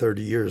 20,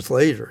 30 years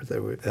later.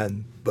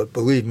 But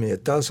believe me,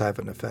 it does have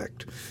an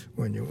effect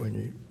when you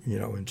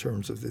in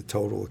terms of the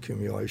total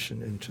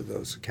accumulation into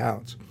those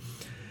accounts.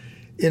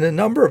 In a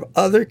number of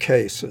other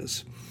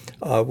cases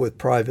with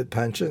private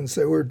pensions,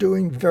 they were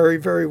doing very,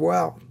 very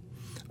well.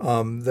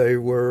 They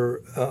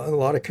were, in a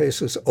lot of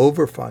cases,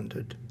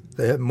 overfunded.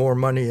 They had more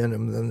money in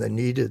them than they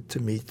needed to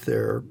meet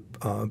their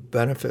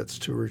benefits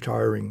to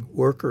retiring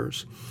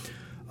workers.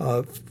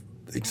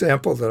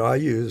 Example that I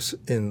use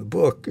in the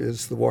book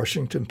is the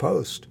Washington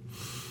Post.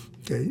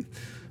 Okay,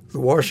 the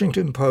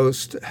Washington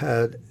Post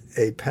had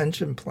a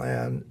pension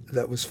plan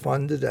that was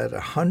funded at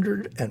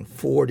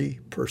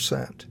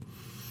 140%.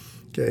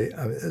 Okay,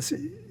 I mean, it's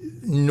an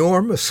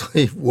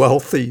enormously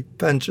wealthy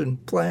pension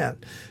plan.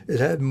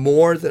 It had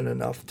more than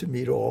enough to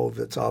meet all of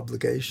its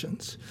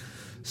obligations.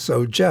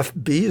 So Jeff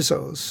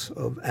Bezos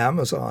of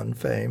Amazon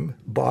fame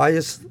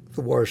buys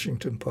the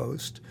Washington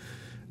Post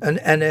and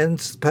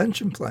ends the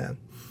pension plan.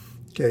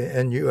 Okay,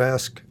 and you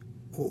ask,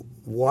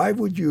 why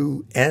would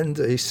you end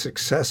a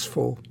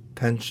successful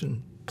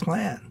pension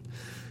plan?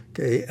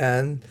 Okay,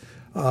 and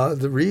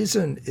the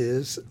reason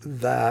is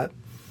that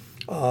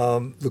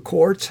the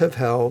courts have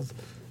held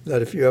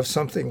that if you have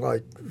something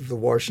like the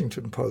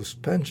Washington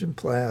Post pension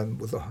plan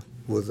with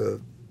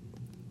a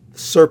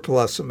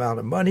surplus amount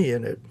of money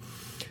in it,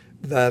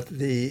 that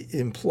the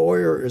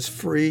employer is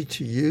free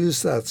to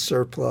use that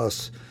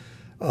surplus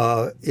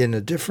in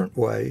a different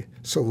way,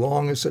 so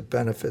long as it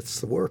benefits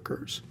the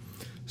workers.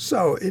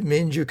 So it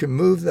means you can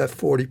move that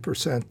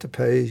 40% to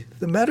pay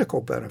the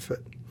medical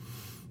benefit,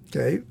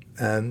 okay?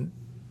 And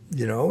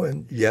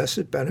yes,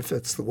 it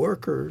benefits the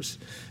workers,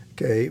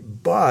 okay?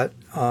 But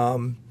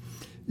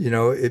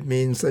it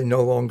means they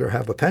no longer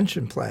have a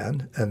pension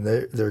plan, and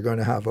they're going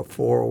to have a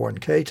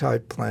 401k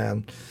type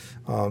plan.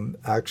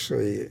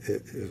 Actually,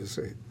 it's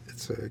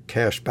a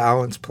cash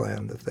balance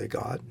plan that they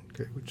got,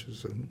 okay, which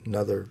is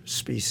another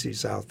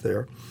species out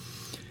there.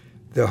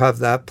 They'll have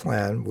that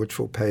plan, which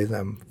will pay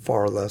them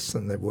far less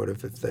than they would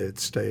have if they had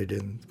stayed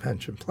in the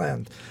pension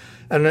plan.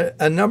 And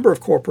a number of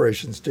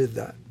corporations did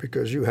that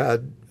because you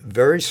had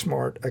very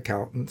smart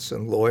accountants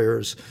and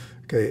lawyers,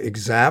 okay,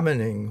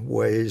 examining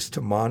ways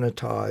to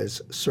monetize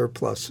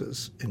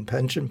surpluses in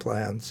pension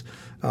plans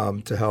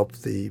to help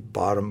the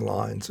bottom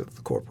lines of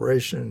the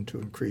corporation, to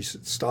increase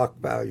its stock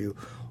value,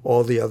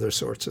 all the other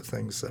sorts of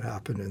things that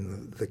happen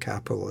in the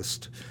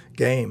capitalist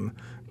game,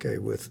 okay,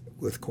 with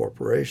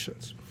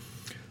corporations.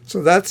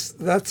 So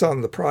that's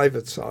on the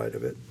private side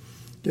of it.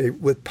 Okay,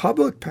 with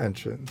public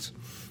pensions,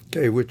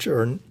 okay, which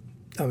are,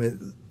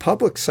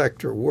 public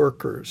sector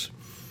workers,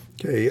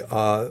 okay,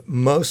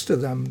 most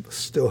of them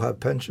still have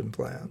pension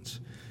plans,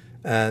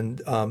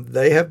 and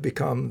they have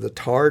become the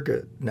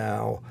target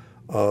now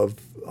of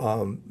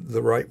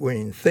the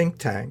right-wing think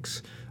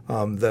tanks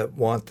that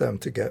want them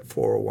to get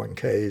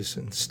 401ks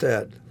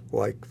instead,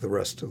 like the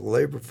rest of the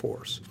labor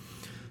force.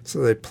 So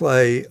they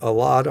play a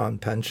lot on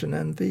pension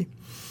envy.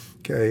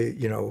 Okay,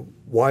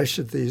 why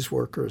should these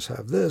workers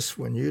have this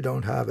when you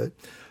don't have it?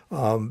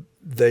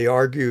 They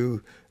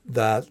argue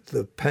that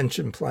the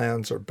pension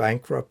plans are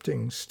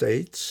bankrupting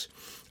states,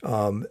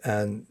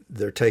 and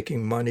they're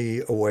taking money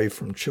away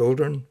from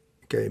children,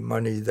 okay,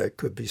 money that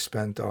could be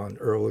spent on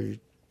early,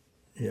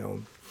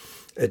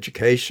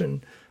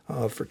 education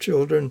for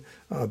children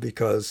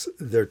because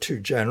they're too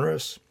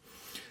generous.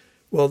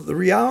 Well, the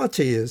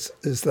reality is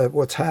that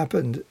what's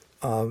happened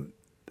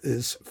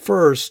is,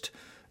 first,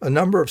 a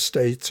number of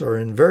states are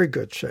in very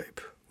good shape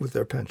with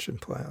their pension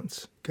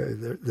plans. Okay,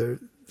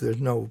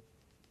 there's no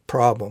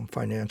problem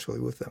financially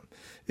with them.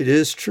 It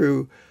is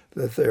true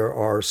that there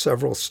are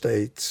several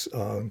states,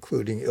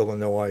 including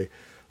Illinois,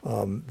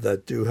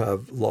 that do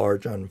have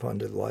large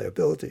unfunded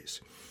liabilities.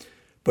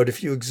 But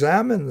if you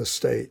examine the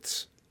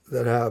states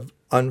that have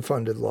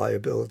unfunded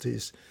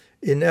liabilities,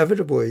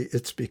 inevitably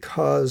it's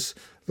because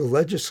the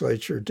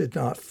legislature did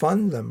not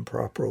fund them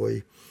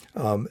properly,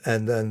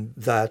 and then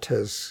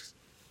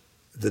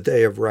the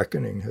day of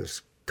reckoning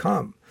has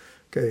come.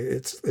 Okay,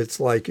 it's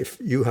like if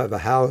you have a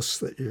house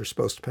that you're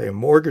supposed to pay a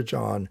mortgage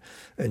on,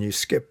 and you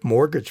skip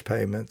mortgage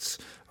payments,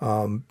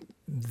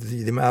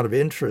 the amount of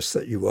interest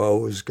that you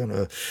owe is going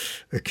to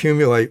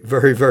accumulate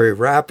very, very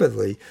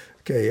rapidly.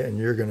 Okay, and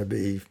you're going to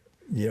be,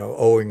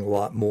 owing a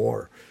lot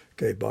more.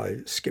 Okay, by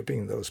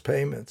skipping those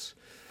payments.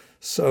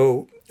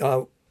 So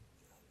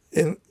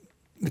in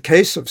the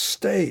case of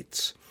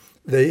states,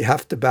 they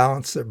have to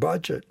balance their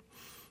budget.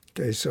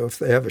 Okay, so if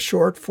they have a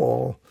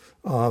shortfall,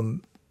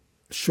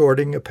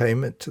 shorting a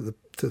payment to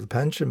the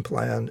pension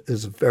plan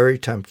is very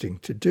tempting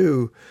to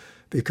do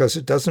because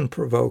it doesn't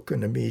provoke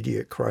an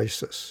immediate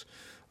crisis.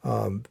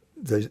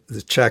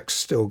 The checks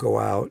still go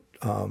out,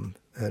 and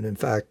in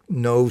fact,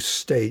 no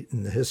state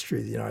in the history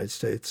of the United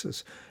States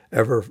has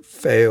ever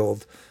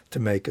failed to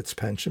make its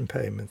pension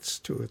payments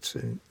to its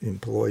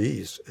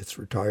employees, its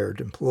retired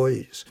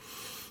employees.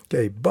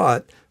 Okay,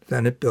 but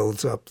then it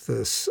builds up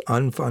this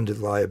unfunded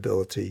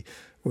liability,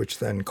 which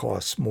then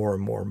costs more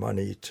and more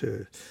money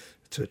to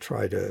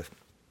try to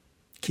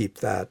keep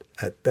that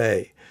at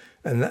bay.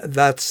 And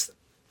that's,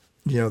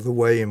 the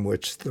way in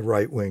which the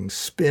right wing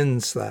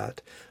spins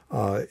that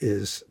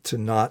is to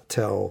not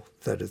tell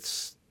that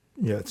it's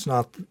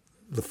not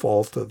the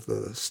fault of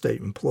the state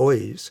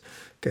employees.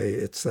 Okay,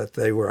 it's that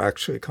they were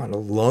actually kind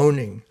of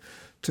loaning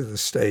to the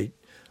state,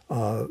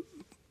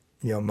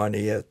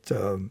 money at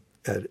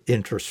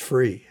interest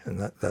free,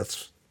 and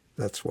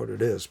that's what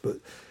it is. But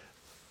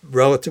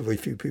relatively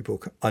few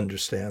people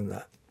understand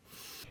that.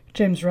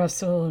 James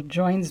Russell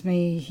joins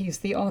me. He's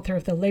the author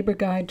of The Labor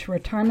Guide to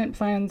Retirement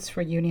Plans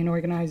for Union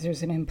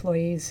Organizers and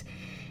Employees.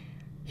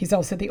 He's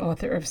also the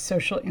author of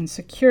Social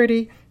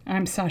Insecurity.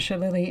 I'm Sasha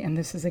Lilley, and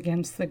this is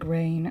Against the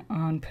Grain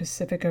on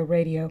Pacifica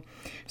Radio.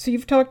 So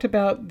you've talked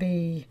about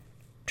the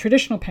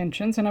traditional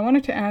pensions, and I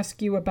wanted to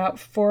ask you about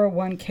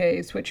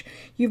 401ks, which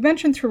you've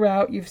mentioned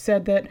throughout. You've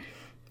said that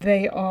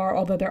they are,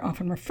 although they're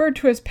often referred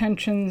to as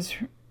pensions,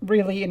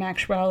 really in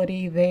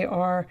actuality they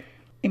are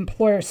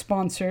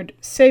employer-sponsored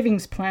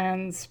savings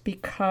plans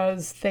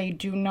because they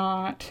do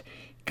not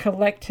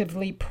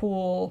collectively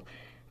pool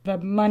the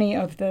money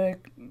of the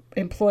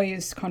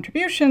employees'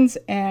 contributions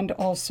and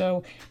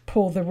also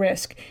pool the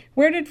risk.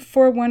 Where did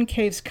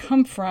 401ks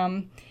come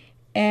from,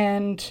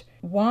 and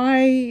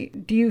why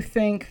do you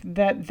think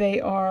that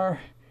they are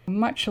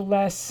much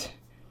less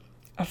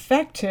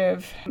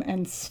effective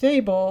and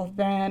stable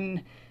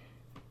than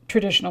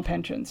traditional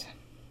pensions?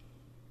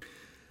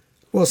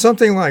 Well,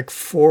 something like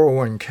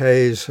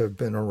 401ks have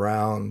been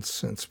around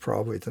since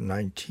probably the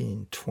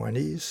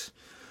 1920s.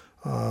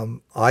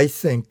 I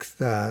think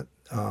that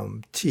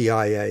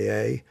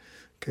TIAA,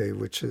 okay,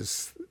 which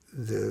is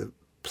the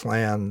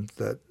plan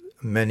that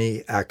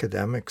many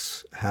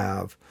academics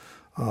have,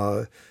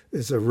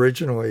 is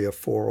originally a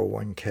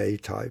 401k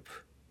type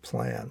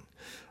plan.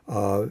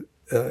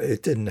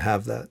 It didn't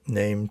have that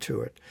name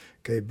to it,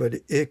 okay, but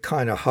it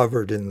kind of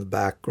hovered in the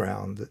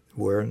background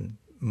where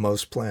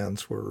most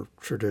plans were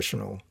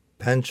traditional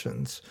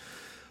pensions.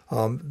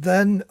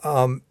 Then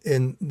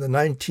in the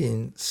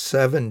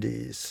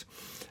 1970s,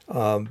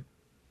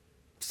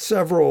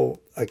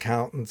 several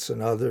accountants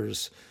and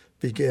others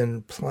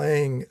began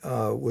playing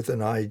with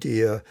an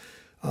idea,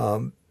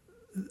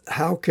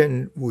 how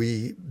can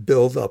we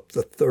build up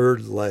the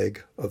third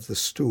leg of the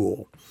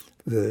stool,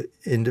 the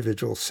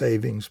individual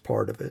savings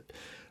part of it?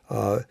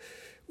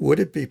 Would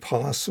it be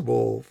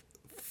possible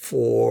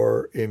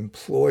for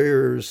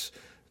employers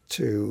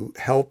to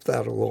help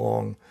that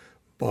along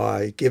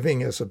by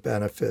giving as a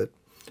benefit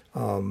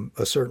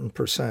a certain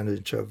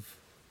percentage of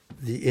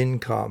the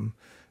income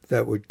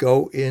that would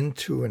go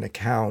into an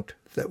account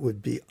that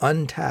would be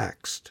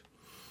untaxed?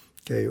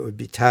 Okay, it would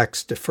be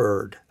tax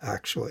deferred,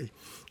 actually,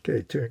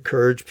 okay, to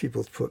encourage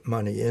people to put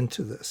money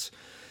into this.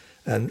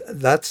 And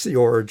that's the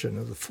origin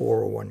of the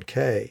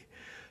 401k.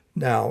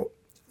 Now,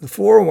 the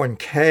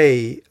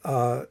 401k,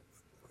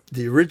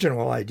 the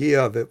original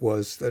idea of it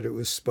was that it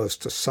was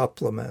supposed to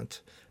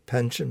supplement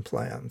pension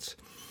plans.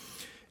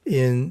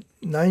 In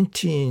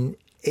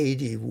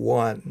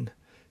 1981,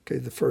 okay,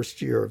 the first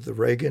year of the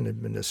Reagan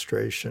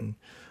administration,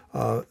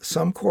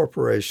 some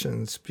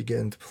corporations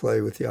began to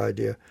play with the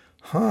idea,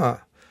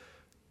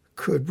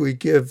 could we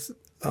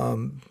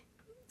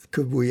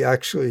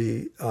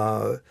actually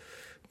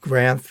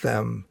grant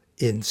them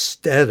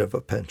instead of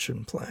a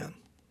pension plan?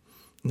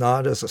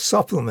 Not as a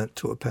supplement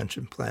to a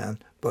pension plan,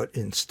 but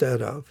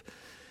instead of.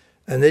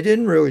 And they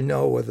didn't really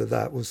know whether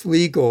that was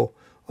legal,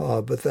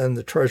 but then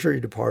the Treasury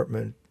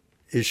Department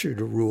issued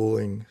a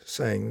ruling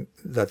saying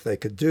that they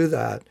could do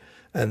that,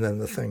 and then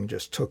the thing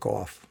just took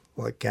off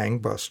like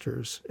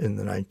gangbusters in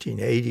the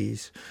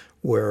 1980s,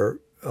 where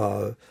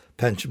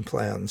pension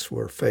plans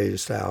were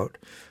phased out,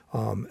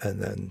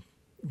 and then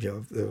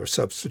they were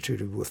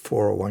substituted with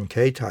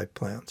 401k type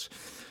plans.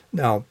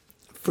 Now,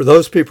 for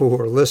those people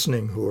who are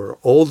listening who are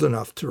old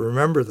enough to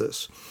remember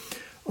this,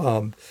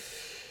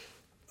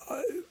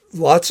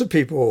 lots of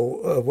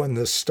people when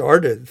this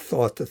started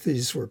thought that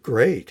these were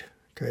great.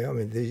 Okay, I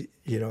mean,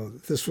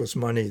 this was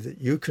money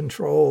that you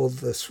controlled.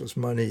 This was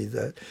money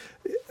that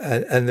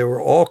And there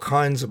were all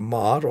kinds of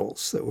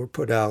models that were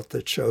put out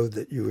that showed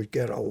that you would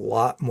get a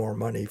lot more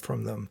money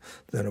from them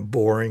than a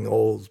boring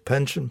old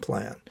pension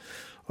plan.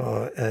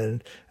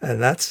 And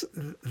that's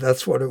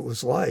what it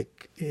was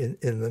like in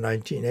the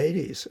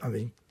 1980s. I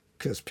mean,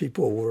 because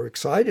people were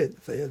excited.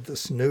 They had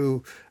this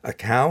new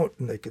account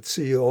and they could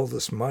see all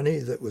this money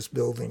that was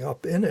building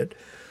up in it.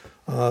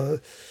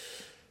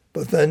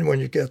 But then when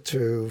you get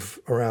to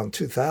around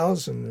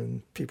 2000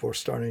 and people are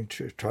starting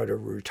to try to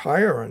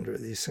retire under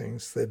these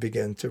things, they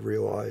begin to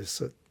realize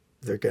that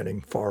they're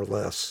getting far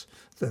less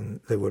than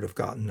they would have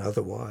gotten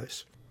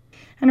otherwise.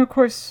 And of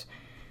course,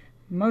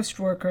 most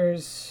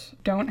workers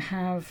don't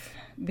have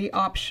the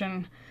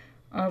option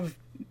of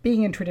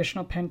being in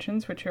traditional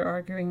pensions, which you're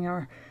arguing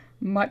are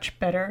much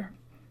better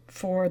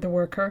for the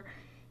worker.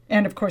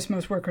 And of course,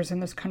 most workers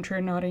in this country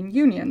are not in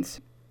unions.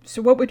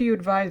 So what would you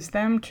advise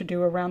them to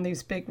do around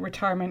these big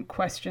retirement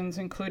questions,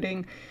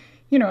 including,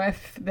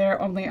 if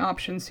their only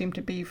options seem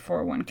to be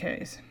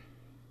 401ks?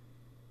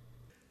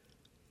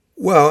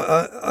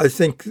 Well, I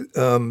think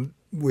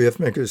we have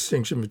to make a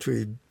distinction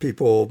between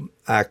people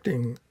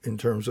acting in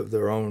terms of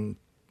their own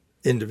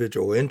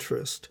individual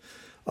interest.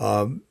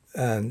 And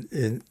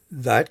in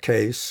that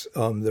case,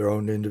 their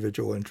own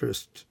individual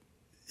interest,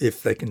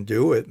 if they can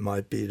do it,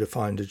 might be to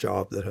find a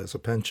job that has a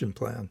pension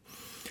plan.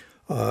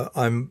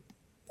 I'm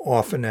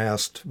often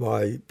asked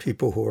by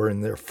people who are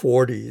in their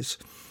 40s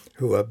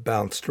who have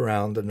bounced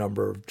around a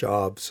number of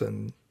jobs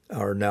and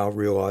are now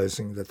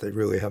realizing that they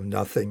really have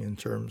nothing in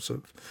terms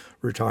of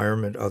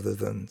retirement other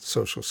than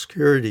Social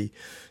Security,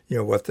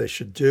 what they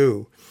should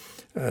do.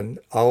 And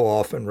I'll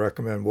often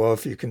recommend, well,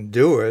 if you can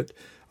do it,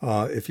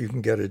 if you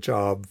can get a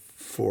job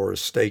for a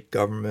state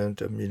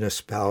government, a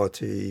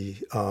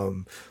municipality,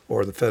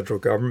 or the federal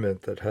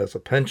government that has a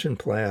pension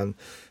plan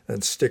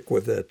and stick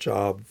with that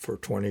job for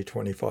 20,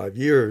 25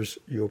 years,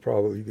 you'll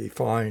probably be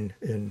fine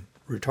in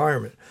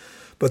retirement.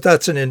 But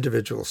that's an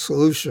individual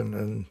solution,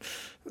 and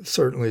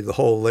certainly the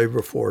whole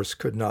labor force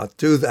could not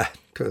do that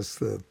because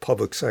the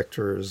public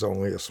sector is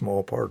only a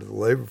small part of the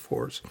labor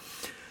force.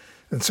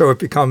 And so it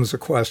becomes a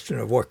question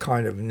of what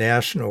kind of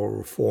national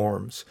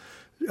reforms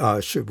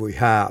should we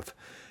have.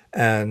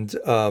 And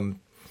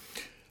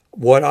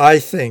what I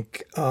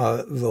think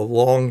the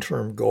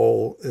long-term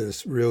goal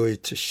is really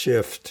to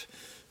shift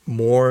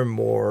more and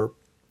more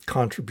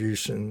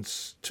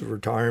contributions to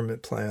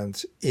retirement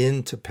plans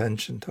into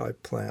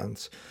pension-type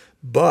plans.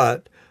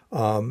 But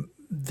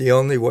the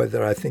only way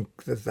that I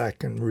think that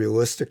can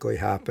realistically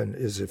happen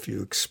is if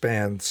you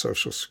expand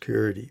Social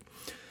Security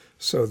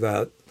so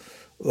that,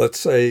 let's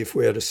say if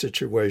we had a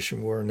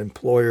situation where an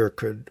employer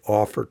could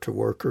offer to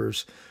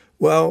workers,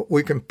 well,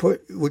 we can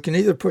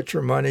either put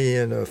your money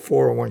in a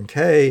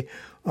 401k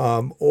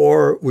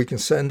or we can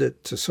send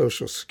it to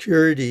Social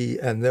Security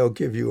and they'll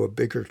give you a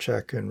bigger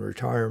check in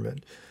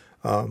retirement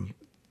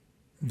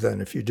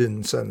than if you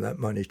didn't send that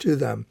money to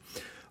them.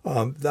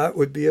 That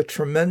would be a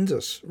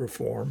tremendous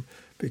reform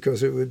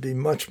because it would be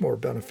much more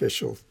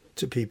beneficial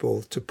to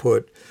people to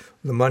put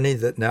the money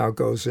that now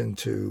goes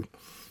into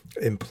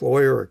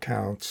employer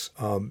accounts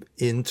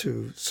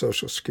into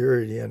Social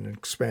Security and an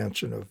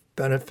expansion of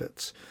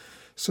benefits.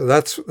 So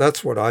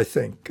that's what I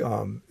think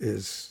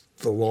is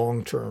the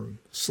long-term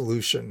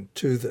solution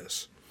to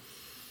this.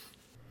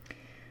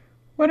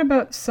 What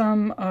about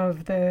some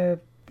of the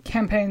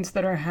campaigns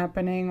that are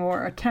happening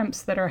or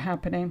attempts that are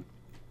happening?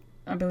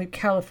 I believe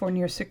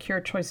California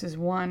Secure Choice is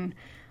one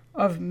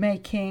of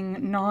making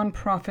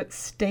nonprofit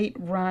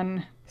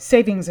state-run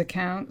savings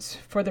accounts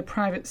for the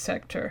private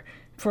sector,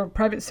 for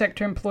private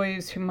sector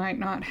employees who might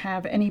not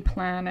have any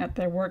plan at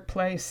their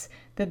workplace,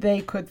 that they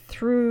could,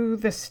 through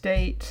the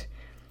state,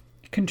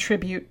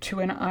 contribute to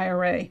an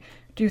IRA.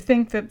 Do you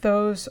think that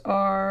those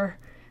are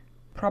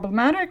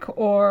problematic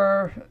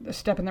or a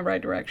step in the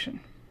right direction?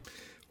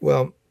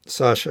 Well,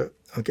 Sasha,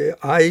 okay,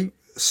 I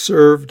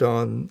served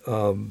on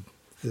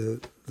the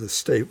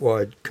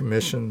statewide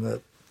commission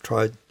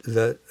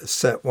that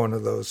set one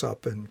of those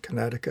up in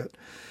Connecticut.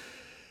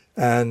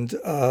 And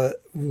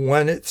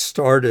when it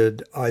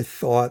started, I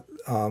thought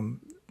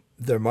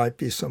there might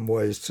be some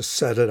ways to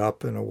set it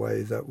up in a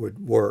way that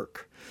would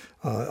work.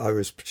 I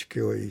was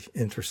particularly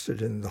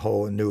interested in the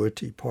whole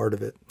annuity part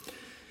of it.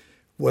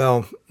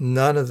 Well,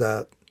 none of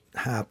that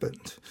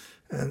happened.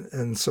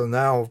 And so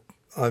now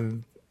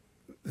I'm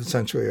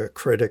essentially a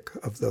critic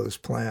of those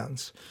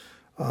plans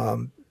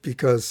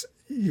because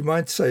you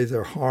might say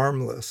they're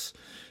harmless,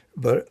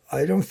 but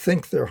I don't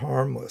think they're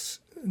harmless.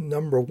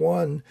 Number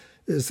one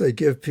is they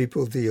give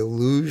people the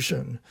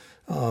illusion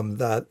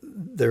that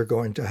they're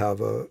going to have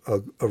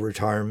a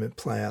retirement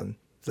plan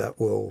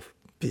that will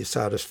be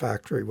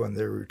satisfactory when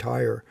they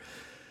retire.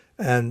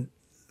 And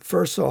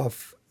first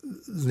off,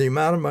 the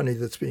amount of money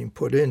that's being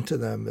put into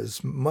them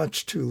is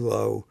much too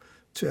low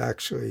to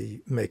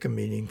actually make a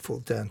meaningful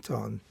dent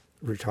on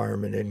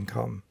retirement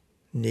income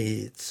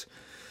needs.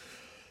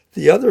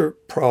 The other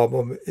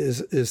problem is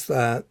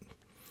that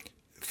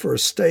for a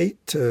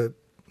state to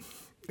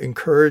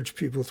encourage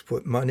people to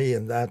put money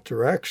in that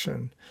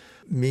direction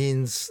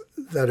means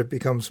that it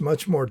becomes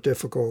much more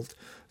difficult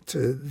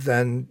to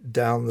then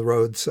down the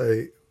road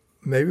say,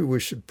 maybe we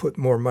should put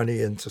more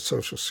money into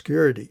Social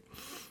Security,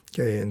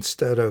 okay,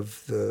 instead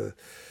of the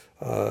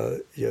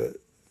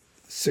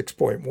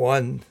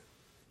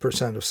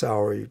 6.1% of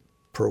salary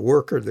per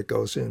worker that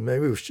goes in.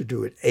 Maybe we should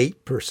do it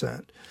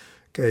 8%.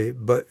 Okay,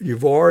 but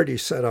you've already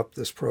set up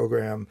this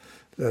program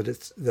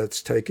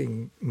that's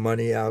taking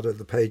money out of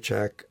the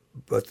paycheck,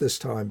 but this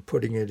time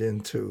putting it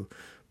into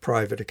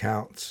private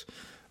accounts.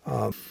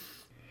 Well,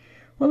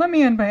 let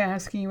me end by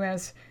asking you,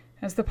 as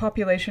the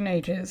population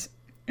ages,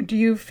 do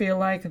you feel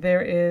like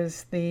there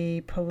is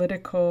the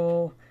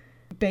political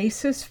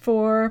basis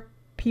for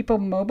people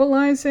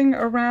mobilizing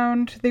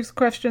around these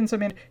questions? I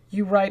mean,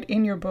 you write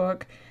in your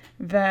book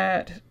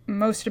that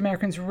most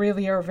Americans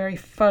really are very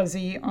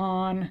fuzzy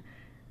on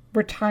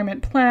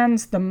retirement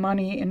plans, the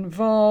money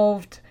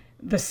involved,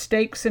 the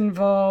stakes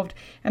involved,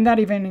 and that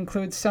even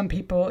includes some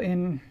people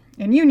in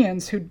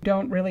unions who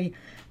don't really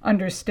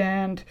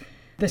understand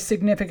the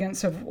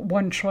significance of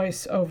one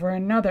choice over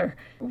another.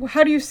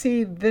 How do you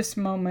see this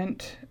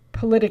moment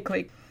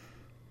politically?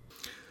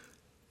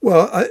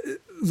 Well,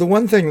 the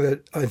one thing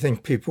that I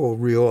think people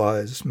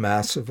realize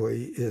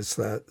massively is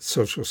that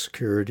Social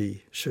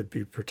Security should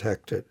be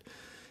protected.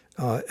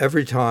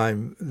 Every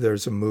time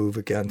there's a move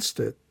against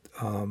it,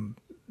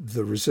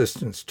 the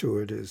resistance to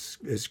it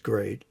is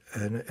great,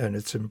 and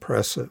it's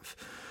impressive.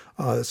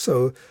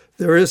 So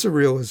there is a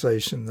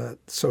realization that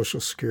Social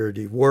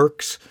Security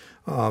works,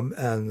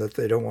 and that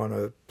they don't want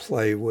to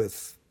play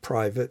with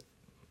private,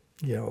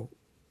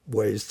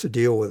 ways to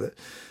deal with it.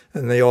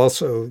 And they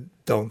also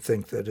don't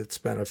think that its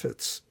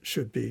benefits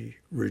should be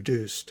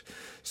reduced.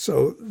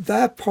 So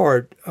that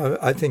part,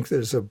 I think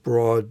there's a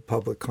broad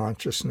public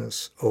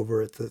consciousness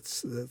over it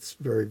that's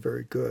very,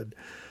 very good.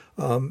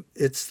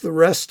 It's the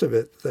rest of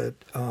it that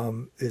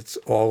it's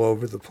all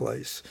over the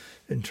place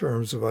in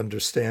terms of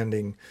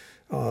understanding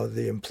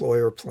the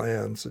employer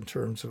plans, in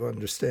terms of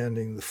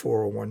understanding the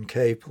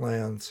 401k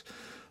plans.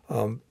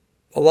 A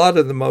lot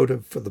of the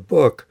motive for the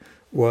book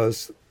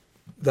was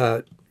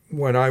that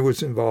when I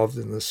was involved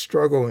in the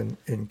struggle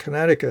in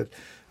Connecticut,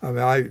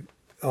 I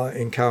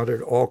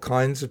encountered all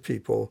kinds of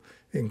people,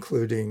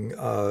 including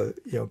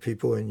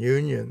people in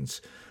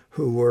unions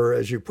who were,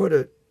 as you put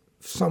it,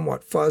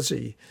 somewhat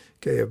fuzzy,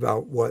 okay,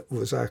 about what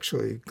was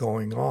actually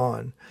going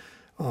on.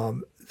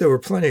 There were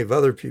plenty of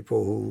other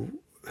people who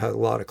had a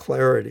lot of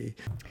clarity.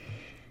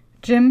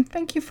 Jim,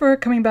 thank you for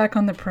coming back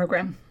on the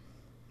program.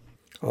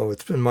 Oh,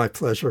 it's been my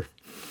pleasure.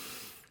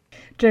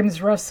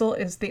 James Russell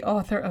is the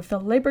author of The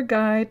Labor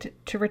Guide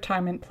to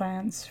Retirement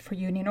Plans for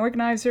Union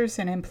Organizers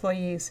and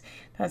Employees.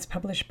 That's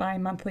published by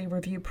Monthly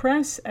Review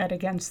Press at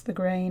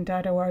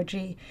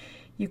againstthegrain.org.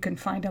 You can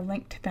find a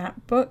link to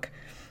that book.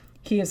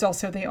 He is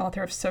also the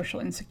author of Social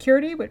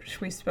Insecurity, which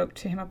we spoke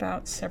to him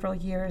about several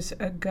years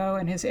ago,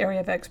 and his area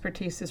of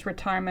expertise is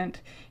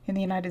retirement in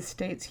the United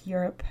States,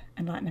 Europe,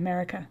 and Latin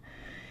America.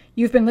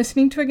 You've been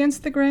listening to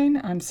Against the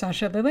Grain. I'm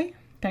Sasha Lilley.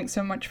 Thanks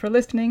so much for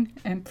listening,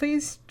 and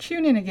please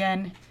tune in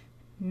again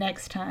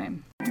next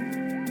time.